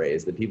cap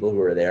raise, the people who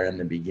were there in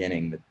the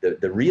beginning,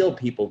 the real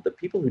people, the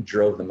people who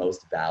drove the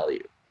most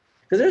value,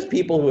 because there's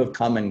people who have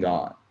come and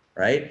gone,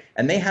 right?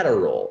 And they had a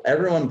role.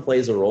 Everyone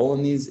plays a role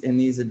in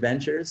these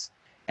adventures.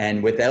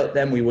 And without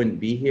them, we wouldn't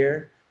be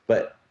here,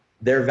 but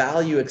their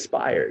value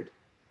expired.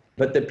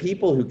 But the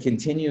people who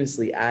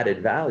continuously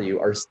added value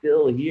are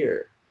still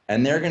here,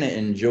 and they're going to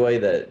enjoy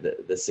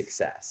the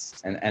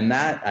success. And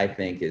that, I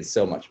think, is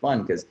so much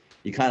fun, because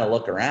you kind of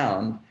look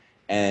around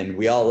and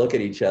we all look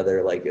at each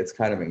other like it's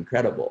kind of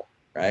incredible,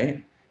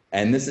 right?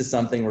 And this is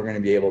something we're going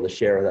to be able to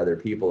share with other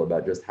people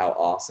about just how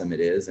awesome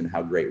it is and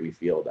how great we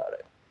feel about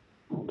it.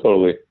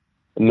 Totally.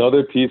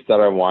 Another piece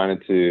that I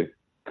wanted to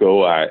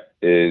go at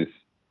is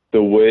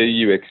the way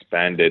you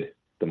expanded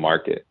the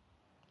market.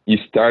 You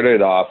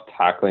started off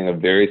tackling a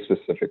very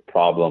specific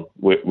problem,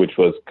 which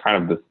was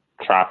kind of this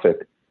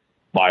traffic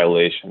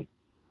violation,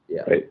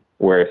 right?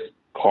 Where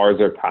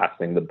cars are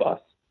passing the bus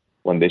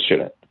when they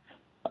shouldn't.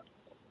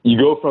 You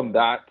go from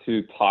that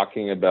to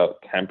talking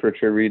about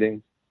temperature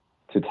readings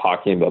to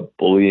talking about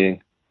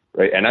bullying,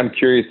 right? And I'm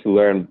curious to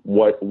learn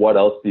what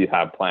else do you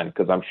have planned,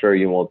 because I'm sure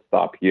you won't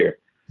stop here.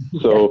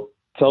 So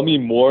tell me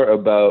more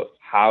about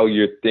how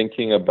you're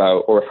thinking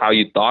about, or how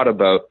you thought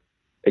about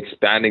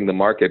expanding the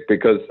market,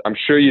 because I'm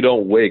sure you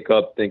don't wake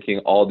up thinking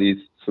all these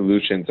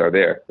solutions are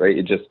there, right?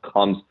 It just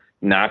comes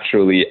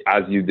naturally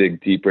as you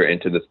dig deeper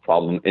into this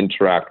problem,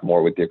 interact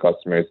more with your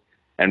customers,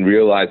 and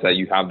realize that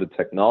you have the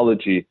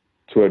technology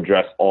to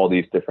address all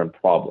these different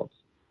problems.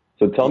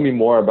 So tell me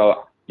more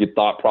about your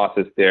thought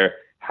process there,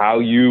 how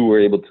you were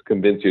able to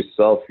convince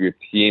yourself, your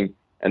team,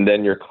 and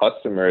then your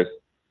customers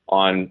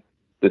on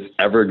this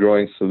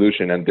ever-growing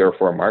solution and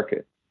therefore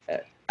market.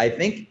 I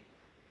think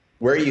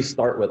where you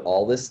start with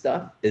all this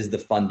stuff is the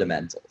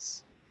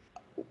fundamentals.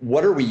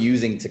 What are we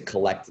using to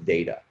collect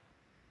data?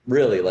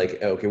 Really,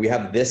 like, okay, we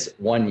have this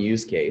one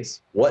use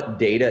case. What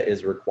data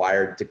is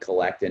required to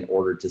collect in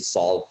order to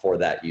solve for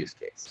that use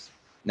case?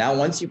 Now,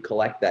 once you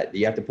collect that,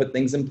 you have to put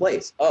things in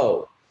place.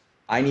 Oh,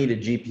 I need a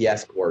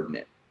GPS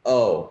coordinate.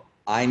 Oh,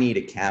 I need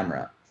a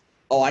camera.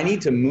 Oh, I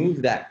need to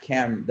move that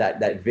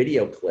that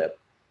video clip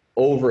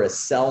over a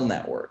cell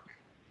network.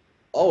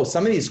 Oh,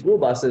 some of these school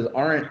buses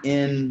aren't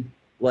in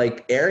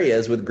like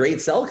areas with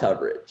great cell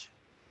coverage.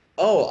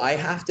 Oh, I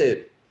have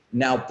to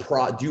now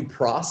do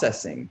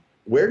processing.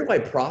 Where do I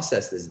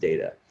process this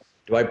data?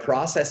 Do I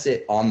process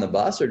it on the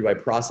bus, or do I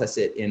process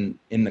it in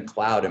the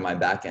cloud in my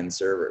backend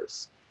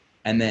servers?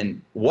 And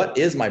then what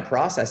is my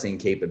processing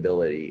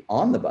capability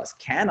on the bus?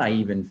 Can I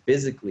even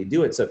physically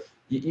do it? So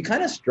you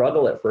kind of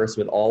struggle at first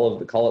with all of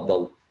the, call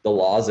it the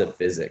laws of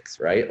physics,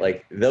 right?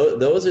 Like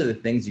those are the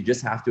things you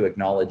just have to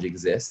acknowledge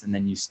exist, and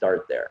then you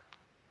start there.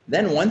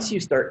 Then once you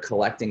start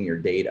collecting your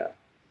data,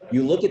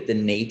 you look at the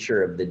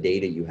nature of the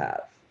data you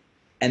have.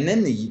 And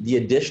then the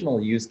additional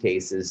use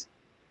cases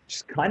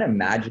just kind of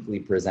magically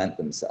present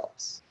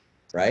themselves,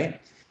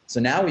 right? So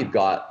now we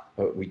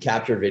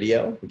capture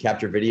video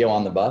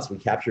on the bus, we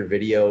capture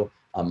video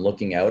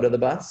looking out of the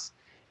bus,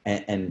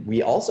 and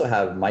we also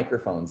have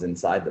microphones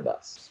inside the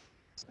bus.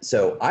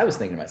 So I was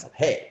thinking to myself,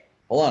 hey,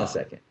 hold on a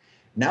second.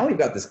 Now we've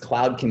got this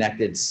cloud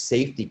connected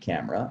safety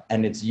camera,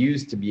 and it's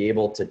used to be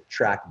able to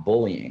track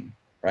bullying,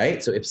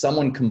 right? So if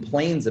someone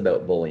complains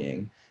about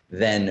bullying,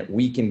 then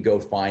we can go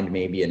find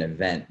maybe an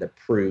event that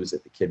proves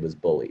that the kid was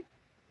bullied.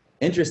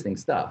 Interesting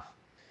stuff.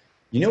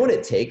 You know what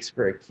it takes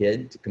for a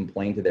kid to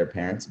complain to their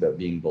parents about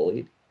being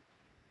bullied?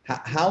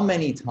 How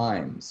many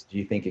times do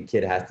you think a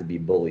kid has to be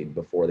bullied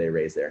before they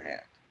raise their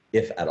hand,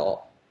 if at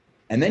all?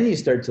 And then you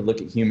start to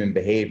look at human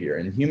behavior,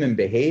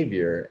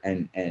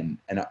 and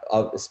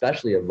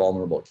especially of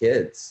vulnerable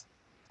kids,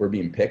 we're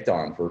being picked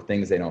on for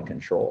things they don't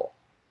control.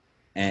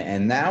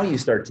 And now you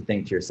start to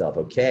think to yourself,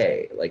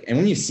 okay, like, and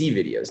when you see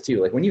videos too,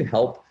 like when you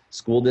help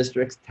school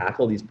districts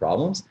tackle these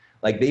problems,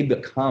 like they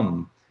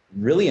become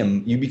really,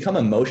 you become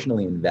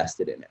emotionally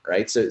invested in it,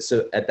 right?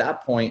 So at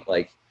that point,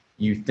 like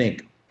you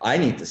think, I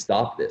need to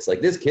stop this.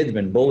 Like this kid's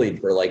been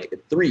bullied for like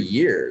 3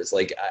 years.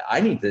 Like I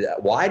need to,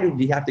 why did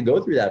he have to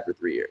go through that for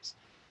 3 years?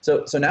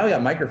 So now we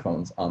got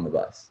microphones on the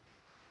bus.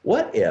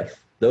 What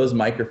if those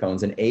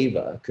microphones and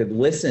Ava could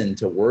listen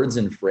to words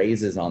and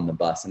phrases on the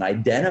bus and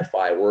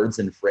identify words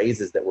and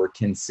phrases that were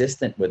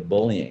consistent with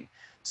bullying,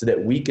 so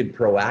that we could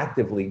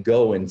proactively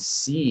go and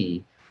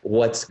see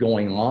what's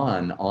going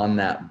on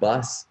that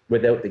bus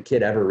without the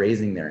kid ever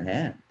raising their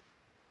hand?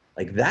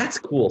 Like that's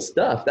cool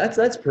stuff.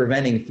 That's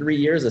preventing 3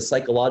 years of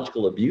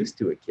psychological abuse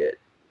to a kid.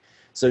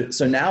 So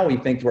now we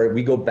think where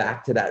we go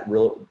back to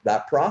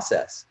that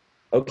process.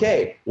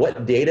 Okay,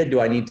 what data do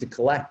I need to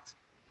collect?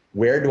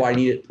 Where do I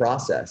need it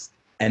processed?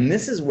 And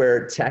this is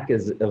where tech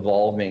is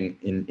evolving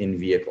in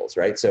vehicles,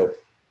 right? So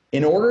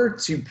in order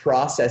to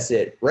process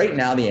it, right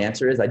now the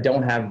answer is I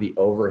don't have the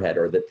overhead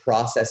or the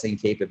processing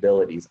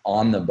capabilities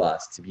on the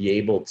bus to be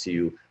able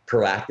to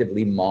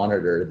proactively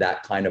monitor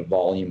that kind of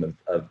volume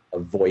of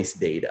voice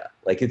data.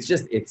 Like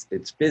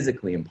it's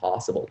physically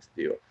impossible to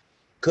do.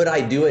 Could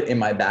I do it in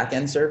my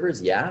backend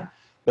servers? Yeah.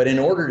 But in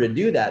order to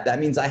do that, that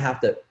means I have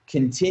to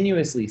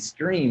continuously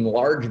stream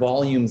large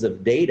volumes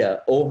of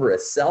data over a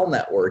cell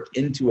network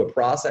into a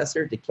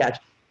processor to catch.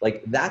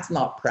 Like that's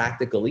not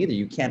practical either.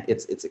 You can't,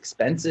 it's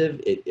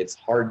expensive, it's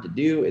hard to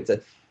do.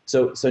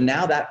 So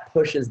now that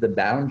pushes the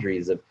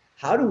boundaries of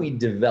how do we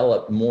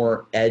develop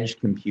more edge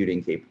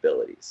computing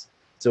capabilities?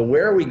 So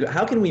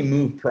how can we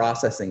move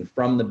processing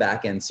from the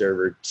backend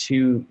server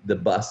to the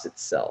bus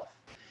itself?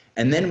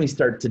 And then we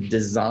start to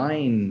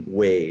design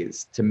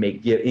ways to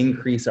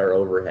increase our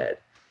overhead.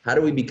 How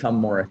do we become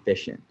more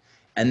efficient?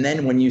 And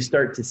then when you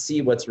start to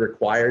see what's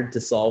required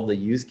to solve the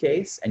use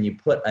case, and you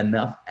put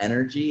enough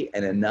energy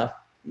and enough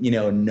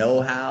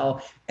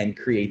know-how and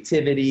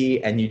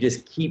creativity, and you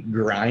just keep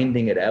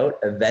grinding it out,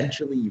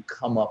 eventually you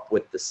come up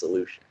with the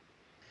solution.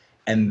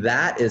 And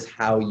that is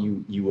how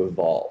you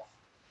evolve.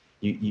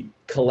 You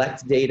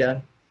collect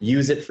data,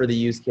 use it for the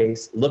use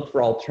case, look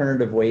for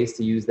alternative ways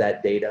to use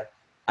that data,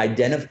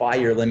 identify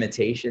your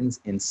limitations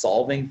in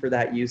solving for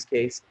that use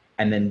case,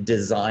 and then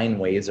design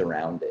ways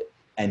around it.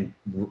 And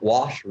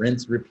wash,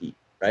 rinse, repeat.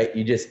 right?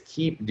 You just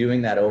keep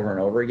doing that over and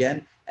over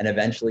again, and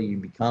eventually you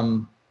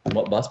become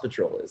what Bus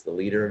Patrol is, the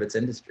leader of its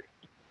industry.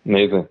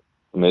 Amazing.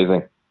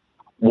 Amazing.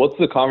 What's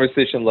the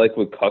conversation like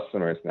with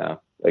customers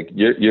now? Like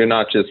you're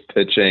not just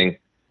pitching,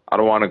 I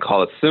don't want to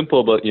call it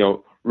simple, but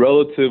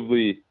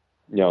relatively,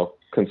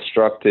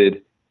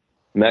 constructed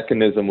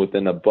mechanism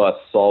within a bus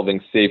solving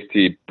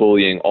safety,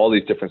 bullying, all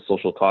these different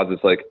social causes.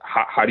 Like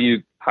how do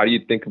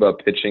you think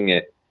about pitching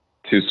it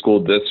to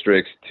school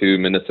districts, to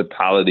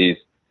municipalities,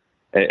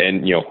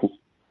 and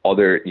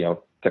other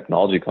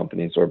technology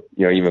companies, or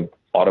even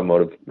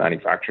automotive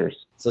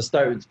manufacturers? So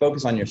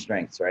focus on your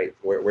strengths, right?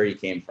 Where you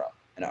came from.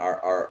 And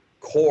our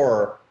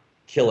core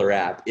killer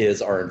app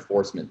is our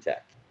enforcement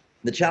tech.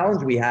 The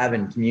challenge we have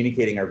in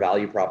communicating our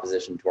value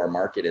proposition to our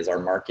market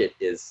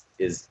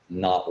is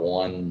not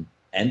one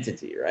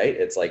entity, right?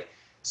 It's like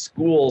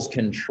schools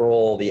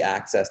control the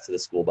access to the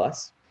school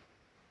bus,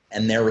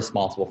 and they're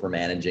responsible for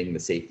managing the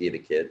safety of the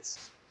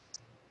kids.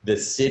 The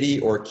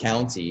city or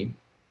county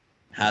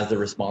has the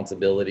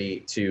responsibility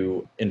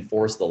to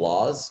enforce the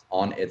laws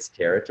on its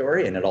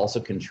territory, and it also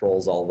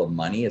controls all the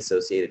money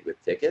associated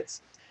with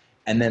tickets.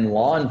 And then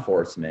law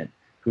enforcement,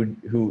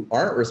 who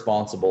aren't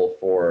responsible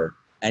for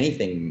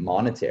anything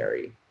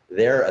monetary,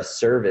 they're a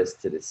service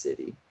to the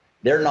city.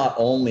 They're not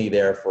only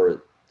there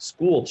for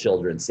school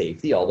children's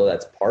safety, although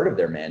that's part of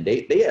their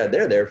mandate,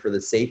 they're there for the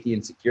safety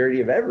and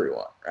security of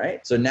everyone,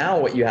 right? So now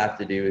what you have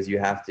to do is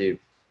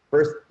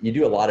first, you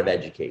do a lot of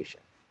education.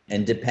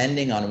 And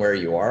depending on where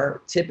you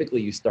are,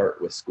 typically you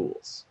start with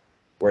schools,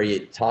 where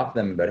you talk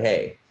to them about,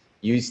 hey,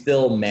 you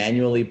still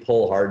manually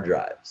pull hard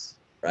drives,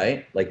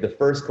 right? Like the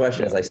first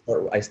question is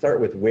I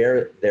start with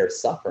where they're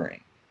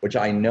suffering, which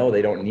I know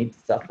they don't need to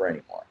suffer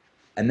anymore.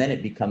 And then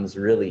it becomes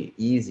really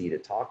easy to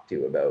talk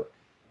to about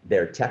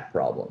their tech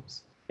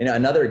problems.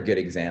 Another good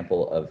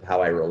example of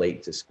how I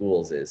relate to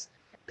schools is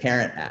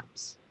parent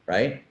apps,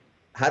 right?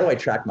 How do I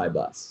track my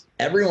bus?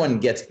 Everyone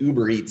gets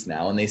Uber Eats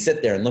now, and they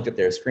sit there and look at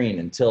their screen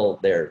until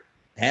their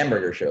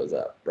hamburger shows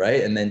up,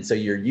 right? And then so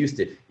you're used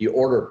to, you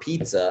order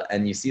pizza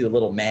and you see the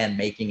little man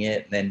making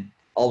it, and then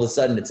all of a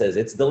sudden it says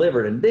it's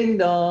delivered, and ding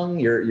dong,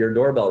 your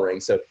doorbell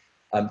rings. So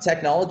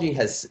technology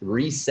has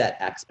reset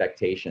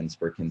expectations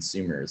for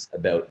consumers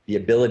about the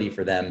ability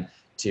for them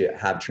to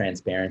have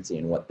transparency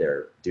in what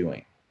they're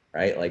doing,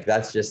 right? Like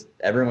that's just,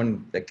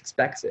 everyone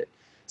expects it.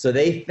 So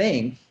they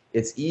think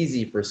it's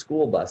easy for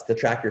school bus to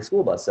track your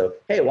school bus. So,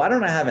 hey, why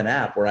don't I have an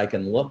app where I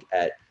can look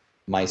at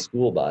my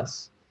school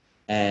bus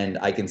and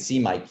I can see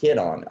my kid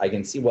on, I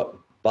can see what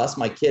bus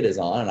my kid is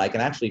on, and I can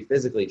actually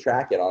physically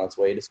track it on its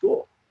way to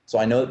school. So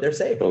I know that they're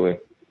safe. Totally.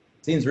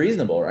 Seems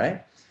reasonable,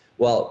 right?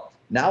 Well,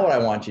 now what I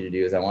want you to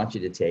do is I want you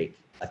to take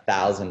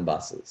 1,000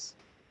 buses,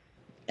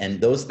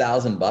 and those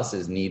 1,000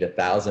 buses need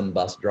 1,000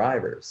 bus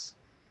drivers.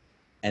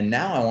 And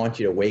now I want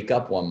you to wake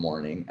up one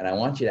morning and I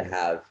want you to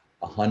have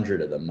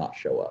 100 of them not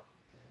show up.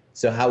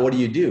 So what do?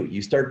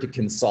 You start to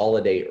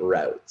consolidate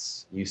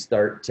routes. You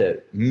start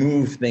to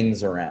move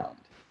things around.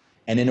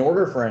 And in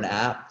order for an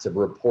app to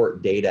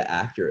report data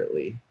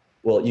accurately,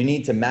 well, you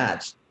need to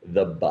match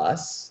the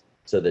bus,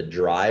 so the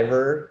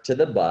driver to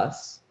the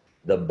bus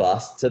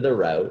to the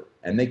route,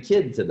 and the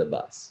kid to the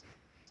bus.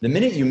 The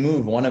minute you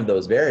move one of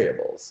those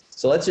variables,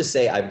 so let's just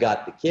say I've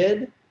got the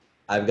kid,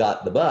 I've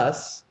got the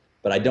bus,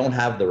 but I don't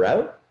have the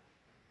route,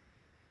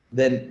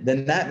 then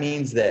that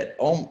means that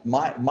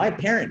my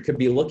parent could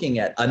be looking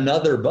at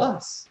another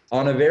bus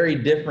on a very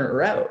different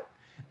route.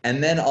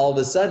 And then all of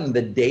a sudden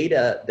the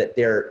data that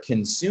they're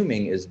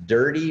consuming is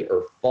dirty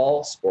or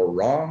false or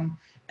wrong,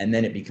 and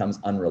then it becomes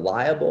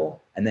unreliable.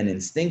 And then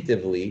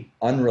instinctively,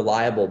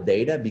 unreliable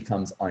data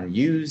becomes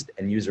unused,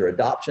 and user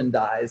adoption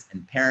dies,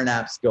 and parent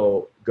apps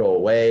go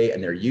away,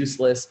 and they're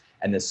useless,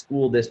 and the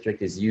school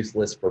district is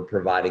useless for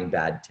providing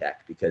bad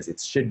tech because it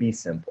should be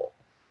simple.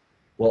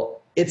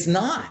 Well, it's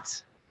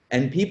not.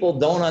 And people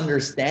don't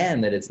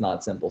understand that it's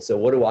not simple. So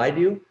what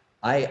do?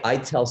 I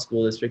tell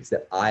school districts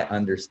that I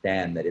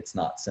understand that it's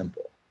not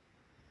simple.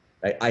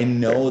 Right? I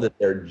know that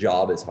their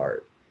job is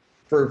hard.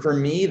 For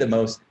me, the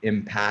most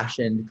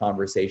impassioned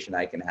conversation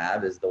I can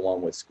have is the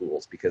one with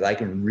schools, because I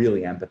can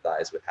really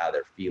empathize with how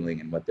they're feeling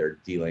and what they're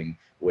dealing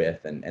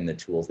with, and the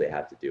tools they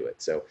have to do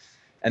it. So,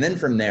 and then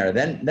from there,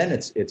 then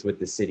it's with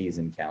the cities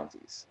and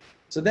counties.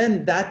 So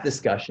then that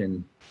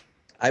discussion,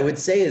 I would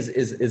say,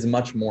 is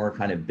much more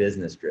kind of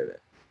business driven.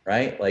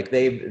 Right? Like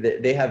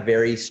they have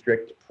very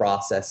strict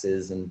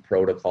processes and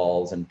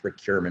protocols and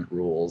procurement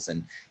rules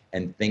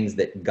and things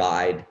that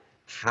guide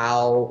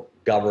how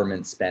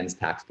government spends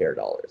taxpayer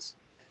dollars.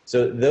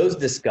 So those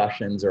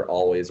discussions are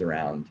always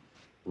around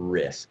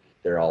risk.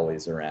 They're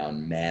always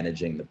around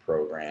managing the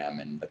program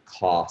and the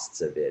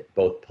costs of it,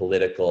 both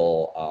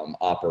political,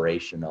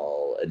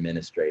 operational,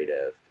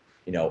 administrative.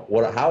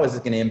 How is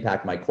it going to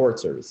impact my court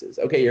services?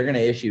 Okay, you're going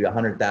to issue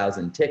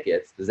 100,000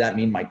 tickets. Does that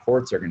mean my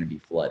courts are going to be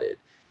flooded?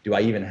 Do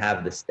I even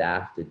have the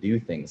staff to do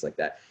things like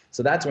that?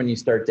 So that's when you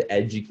start to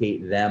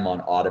educate them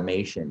on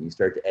automation. You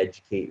start to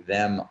educate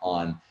them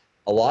on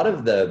a lot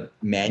of the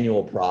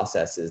manual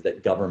processes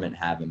that government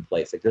have in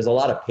place. Like there's a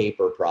lot of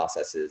paper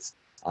processes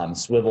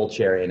swivel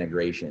chair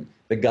integration.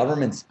 The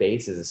government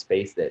space is a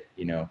space that,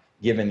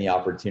 given the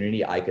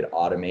opportunity, I could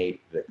automate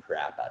the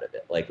crap out of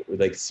it.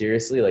 Like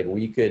seriously, like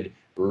we could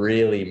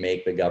really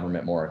make the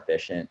government more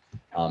efficient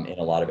in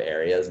a lot of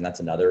areas. And that's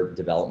another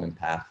development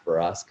path for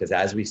us, because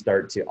as we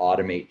start to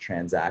automate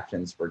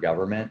transactions for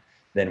government,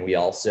 then we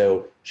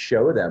also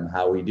show them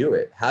how we do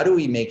it. How do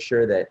we make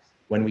sure that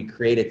when we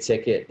create a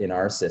ticket in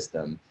our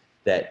system,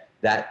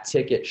 that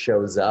ticket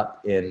shows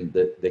up in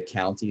the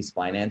county's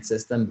finance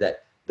system,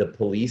 that the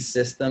police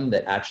system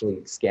that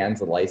actually scans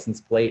the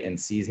license plate and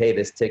sees, hey,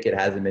 this ticket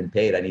hasn't been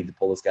paid, I need to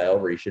pull this guy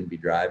over, he shouldn't be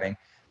driving,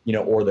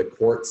 or the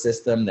court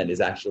system that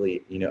is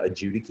actually,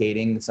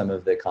 adjudicating some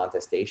of the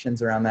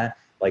contestations around that.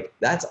 Like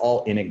that's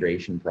all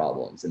integration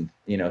problems. And,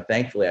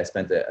 thankfully I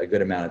spent a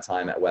good amount of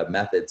time at Web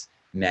Methods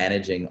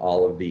managing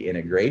all of the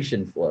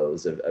integration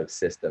flows of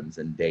systems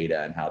and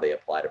data and how they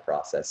apply to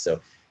process.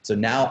 So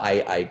now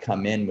I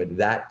come in with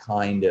that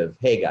kind of,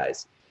 hey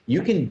guys,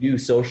 you can do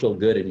social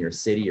good in your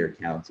city or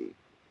county.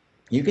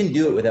 You can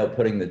do it without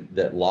putting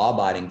the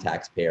law-abiding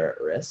taxpayer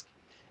at risk,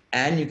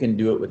 and you can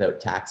do it without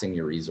taxing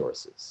your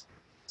resources.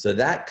 So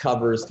that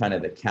covers kind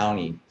of the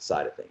county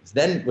side of things.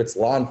 Then what's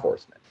law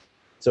enforcement?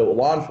 So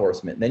law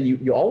enforcement, then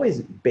you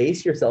always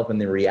base yourself in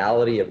the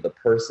reality of the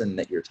person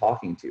that you're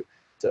talking to.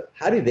 So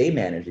how do they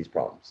manage these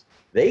problems?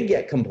 They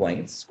get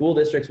complaints. School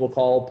districts will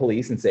call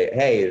police and say,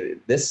 hey,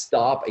 this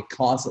stop, it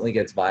constantly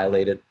gets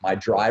violated. My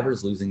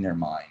driver's losing their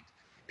mind.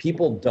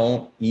 People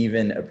don't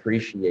even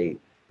appreciate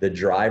the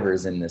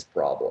drivers in this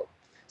problem.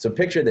 So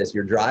picture this,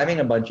 you're driving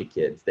a bunch of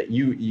kids that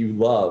you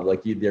love,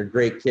 they're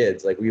great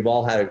kids. Like we've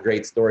all had a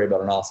great story about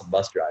an awesome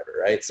bus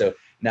driver, right? So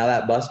now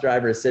that bus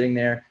driver is sitting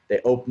there, they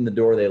open the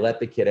door, they let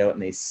the kid out,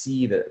 and they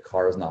see that the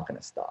car is not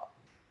gonna stop.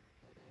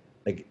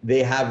 Like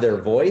they have their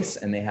voice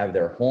and they have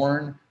their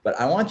horn, but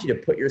I want you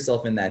to put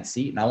yourself in that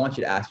seat and I want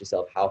you to ask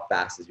yourself, how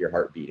fast is your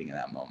heart beating in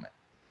that moment?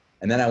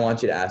 And then I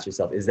want you to ask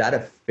yourself, is that a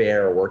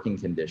fair working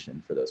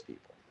condition for those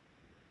people?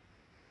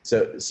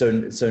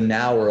 So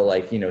now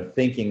we're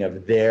thinking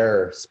of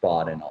their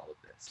spot in all of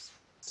this.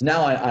 So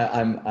now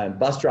I'm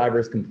bus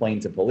drivers complain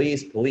to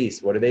police.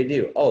 Police, what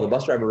do? Oh, the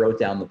bus driver wrote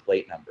down the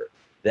plate number.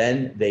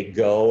 Then they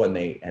go and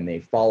they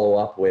follow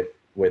up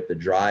with the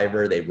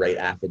driver. They write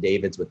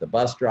affidavits with the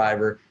bus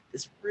driver.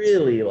 It's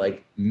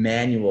really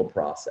manual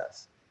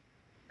process.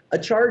 A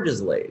charge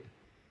is laid.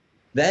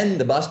 Then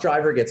the bus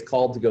driver gets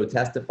called to go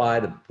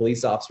testify. The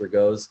police officer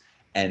goes,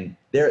 and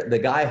the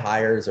guy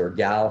hires or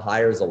gal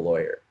hires a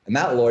lawyer. And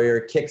that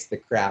lawyer kicks the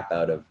crap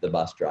out of the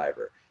bus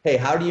driver. Hey,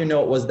 how do you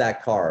know it was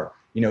that car?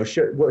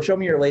 Show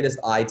me your latest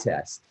eye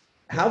test.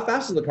 How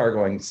fast is the car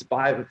going?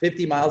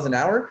 50 miles an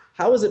hour?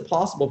 How is it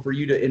possible for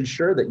you to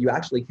ensure that you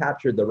actually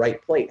captured the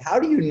right plate? How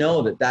do you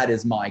know that that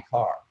is my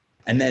car?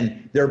 And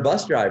then they're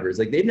bus drivers,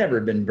 they've never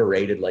been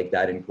berated like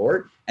that in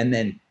court. And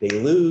then they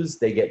lose,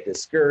 they get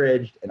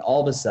discouraged, and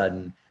all of a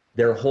sudden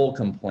their whole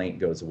complaint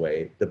goes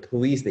away. The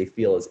police they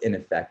feel is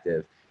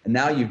ineffective. And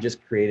now you've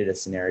just created a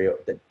scenario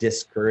that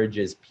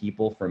discourages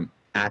people from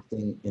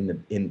acting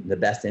in the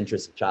best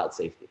interest of child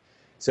safety.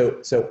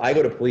 So I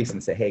go to police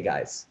and say, hey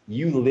guys,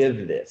 you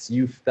lived this,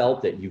 you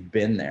felt it, you've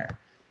been there.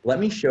 Let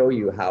me show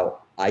you how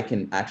I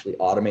can actually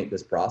automate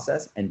this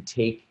process and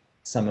take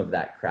some of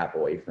that crap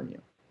away from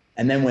you.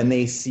 And then when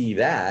they see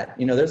that,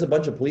 there's a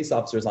bunch of police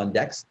officers on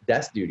desk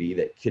duty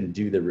that can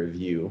do the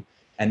review,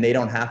 and they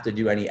don't have to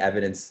do any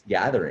evidence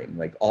gathering.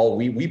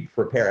 We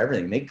prepare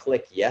everything. They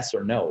click yes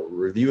or no,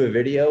 review a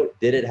video,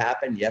 did it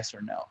happen, yes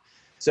or no.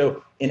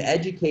 So in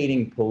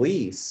educating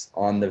police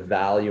on the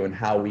value and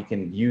how we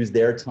can use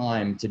their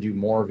time to do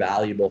more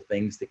valuable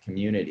things to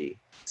community,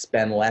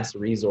 spend less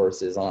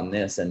resources on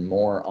this and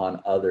more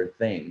on other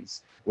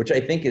things, which I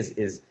think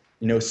is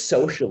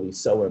socially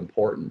so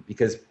important,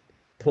 because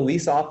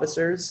police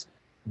officers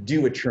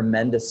do a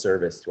tremendous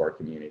service to our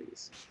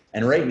communities.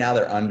 And right now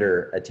they're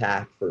under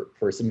attack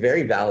for some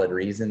very valid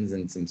reasons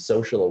and some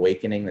social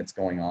awakening that's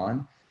going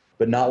on.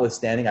 But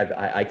notwithstanding,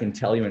 I can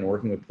tell you in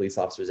working with police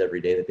officers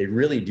every day that they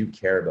really do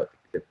care about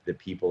the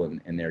people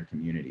in their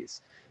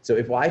communities. So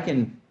if I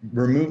can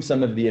remove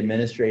some of the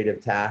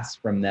administrative tasks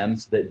from them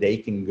so that they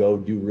can go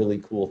do really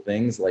cool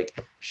things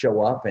like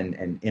show up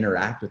and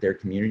interact with their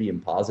community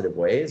in positive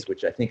ways,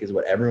 which I think is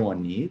what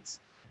everyone needs,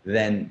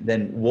 then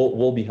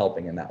we'll be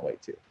helping in that way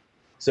too.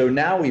 So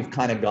now we've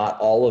kind of got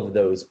all of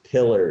those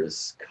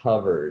pillars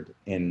covered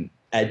in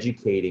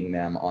educating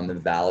them on the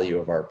value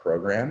of our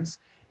programs.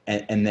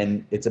 And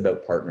then it's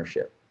about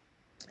partnership.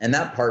 And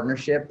that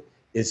partnership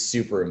is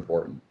super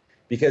important,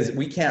 because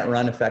we can't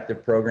run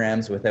effective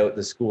programs without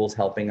the schools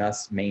helping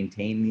us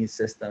maintain these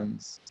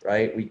systems,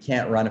 right? We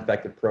can't run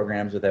effective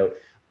programs without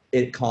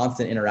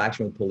constant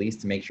interaction with police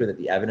to make sure that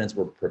the evidence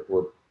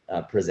we're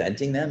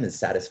presenting them is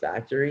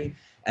satisfactory.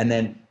 And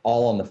then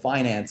all on the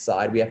finance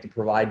side, we have to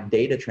provide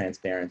data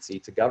transparency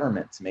to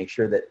government to make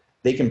sure that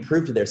they can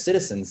prove to their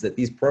citizens that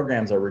these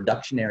programs are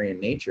reductionary in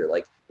nature.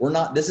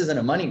 This isn't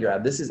a money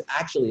grab, this is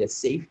actually a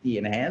safety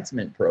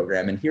enhancement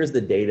program, and here's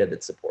the data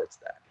that supports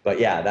that. But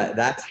yeah,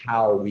 that's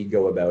how we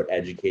go about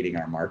educating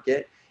our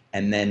market.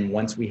 And then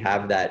once we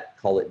have that,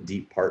 call it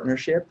deep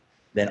partnership,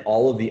 then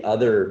all of the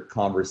other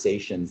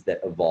conversations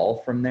that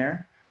evolve from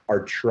there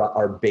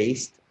are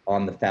based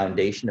on the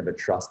foundation of a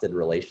trusted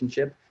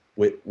relationship,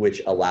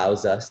 which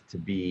allows us to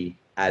be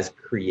as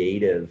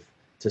creative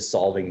to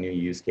solving new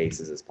use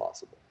cases as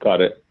possible.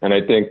 Got it. And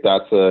I think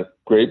that's a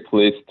great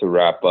place to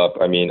wrap up.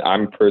 I mean,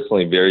 I'm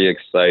personally very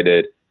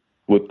excited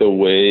with the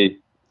way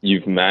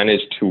you've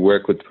managed to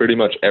work with pretty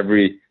much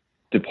every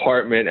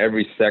department,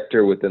 every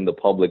sector within the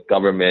public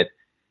government,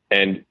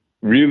 and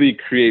really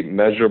create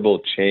measurable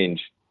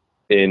change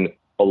in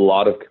a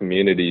lot of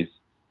communities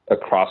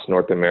across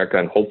North America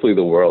and hopefully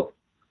the world.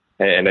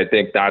 And I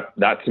think that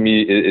to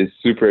me is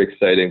super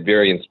exciting,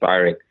 very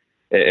inspiring.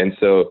 And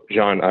so,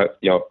 Jean, I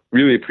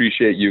really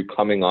appreciate you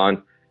coming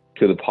on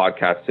to the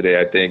podcast today.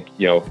 I think,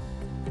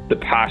 the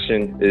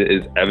passion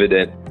is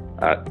evident.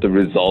 The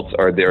results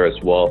are there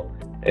as well.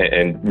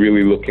 And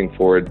really looking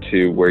forward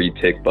to where you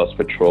take Bus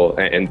Patrol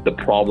and the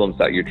problems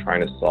that you're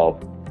trying to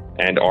solve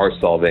and are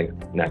solving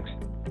next.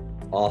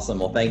 Awesome.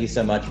 Well, thank you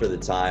so much for the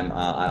time.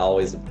 I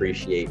always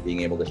appreciate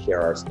being able to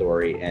share our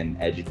story and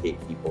educate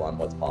people on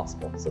what's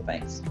possible. So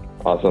thanks.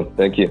 Awesome.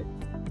 Thank you.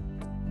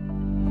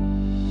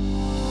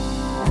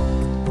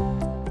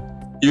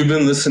 You've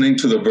been listening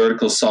to the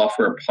Vertical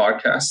Software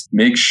Podcast.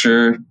 Make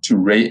sure to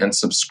rate and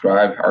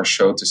subscribe our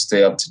show to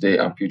stay up to date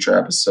on future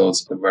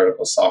episodes of the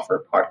Vertical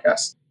Software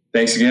Podcast.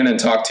 Thanks again, and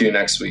talk to you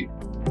next week.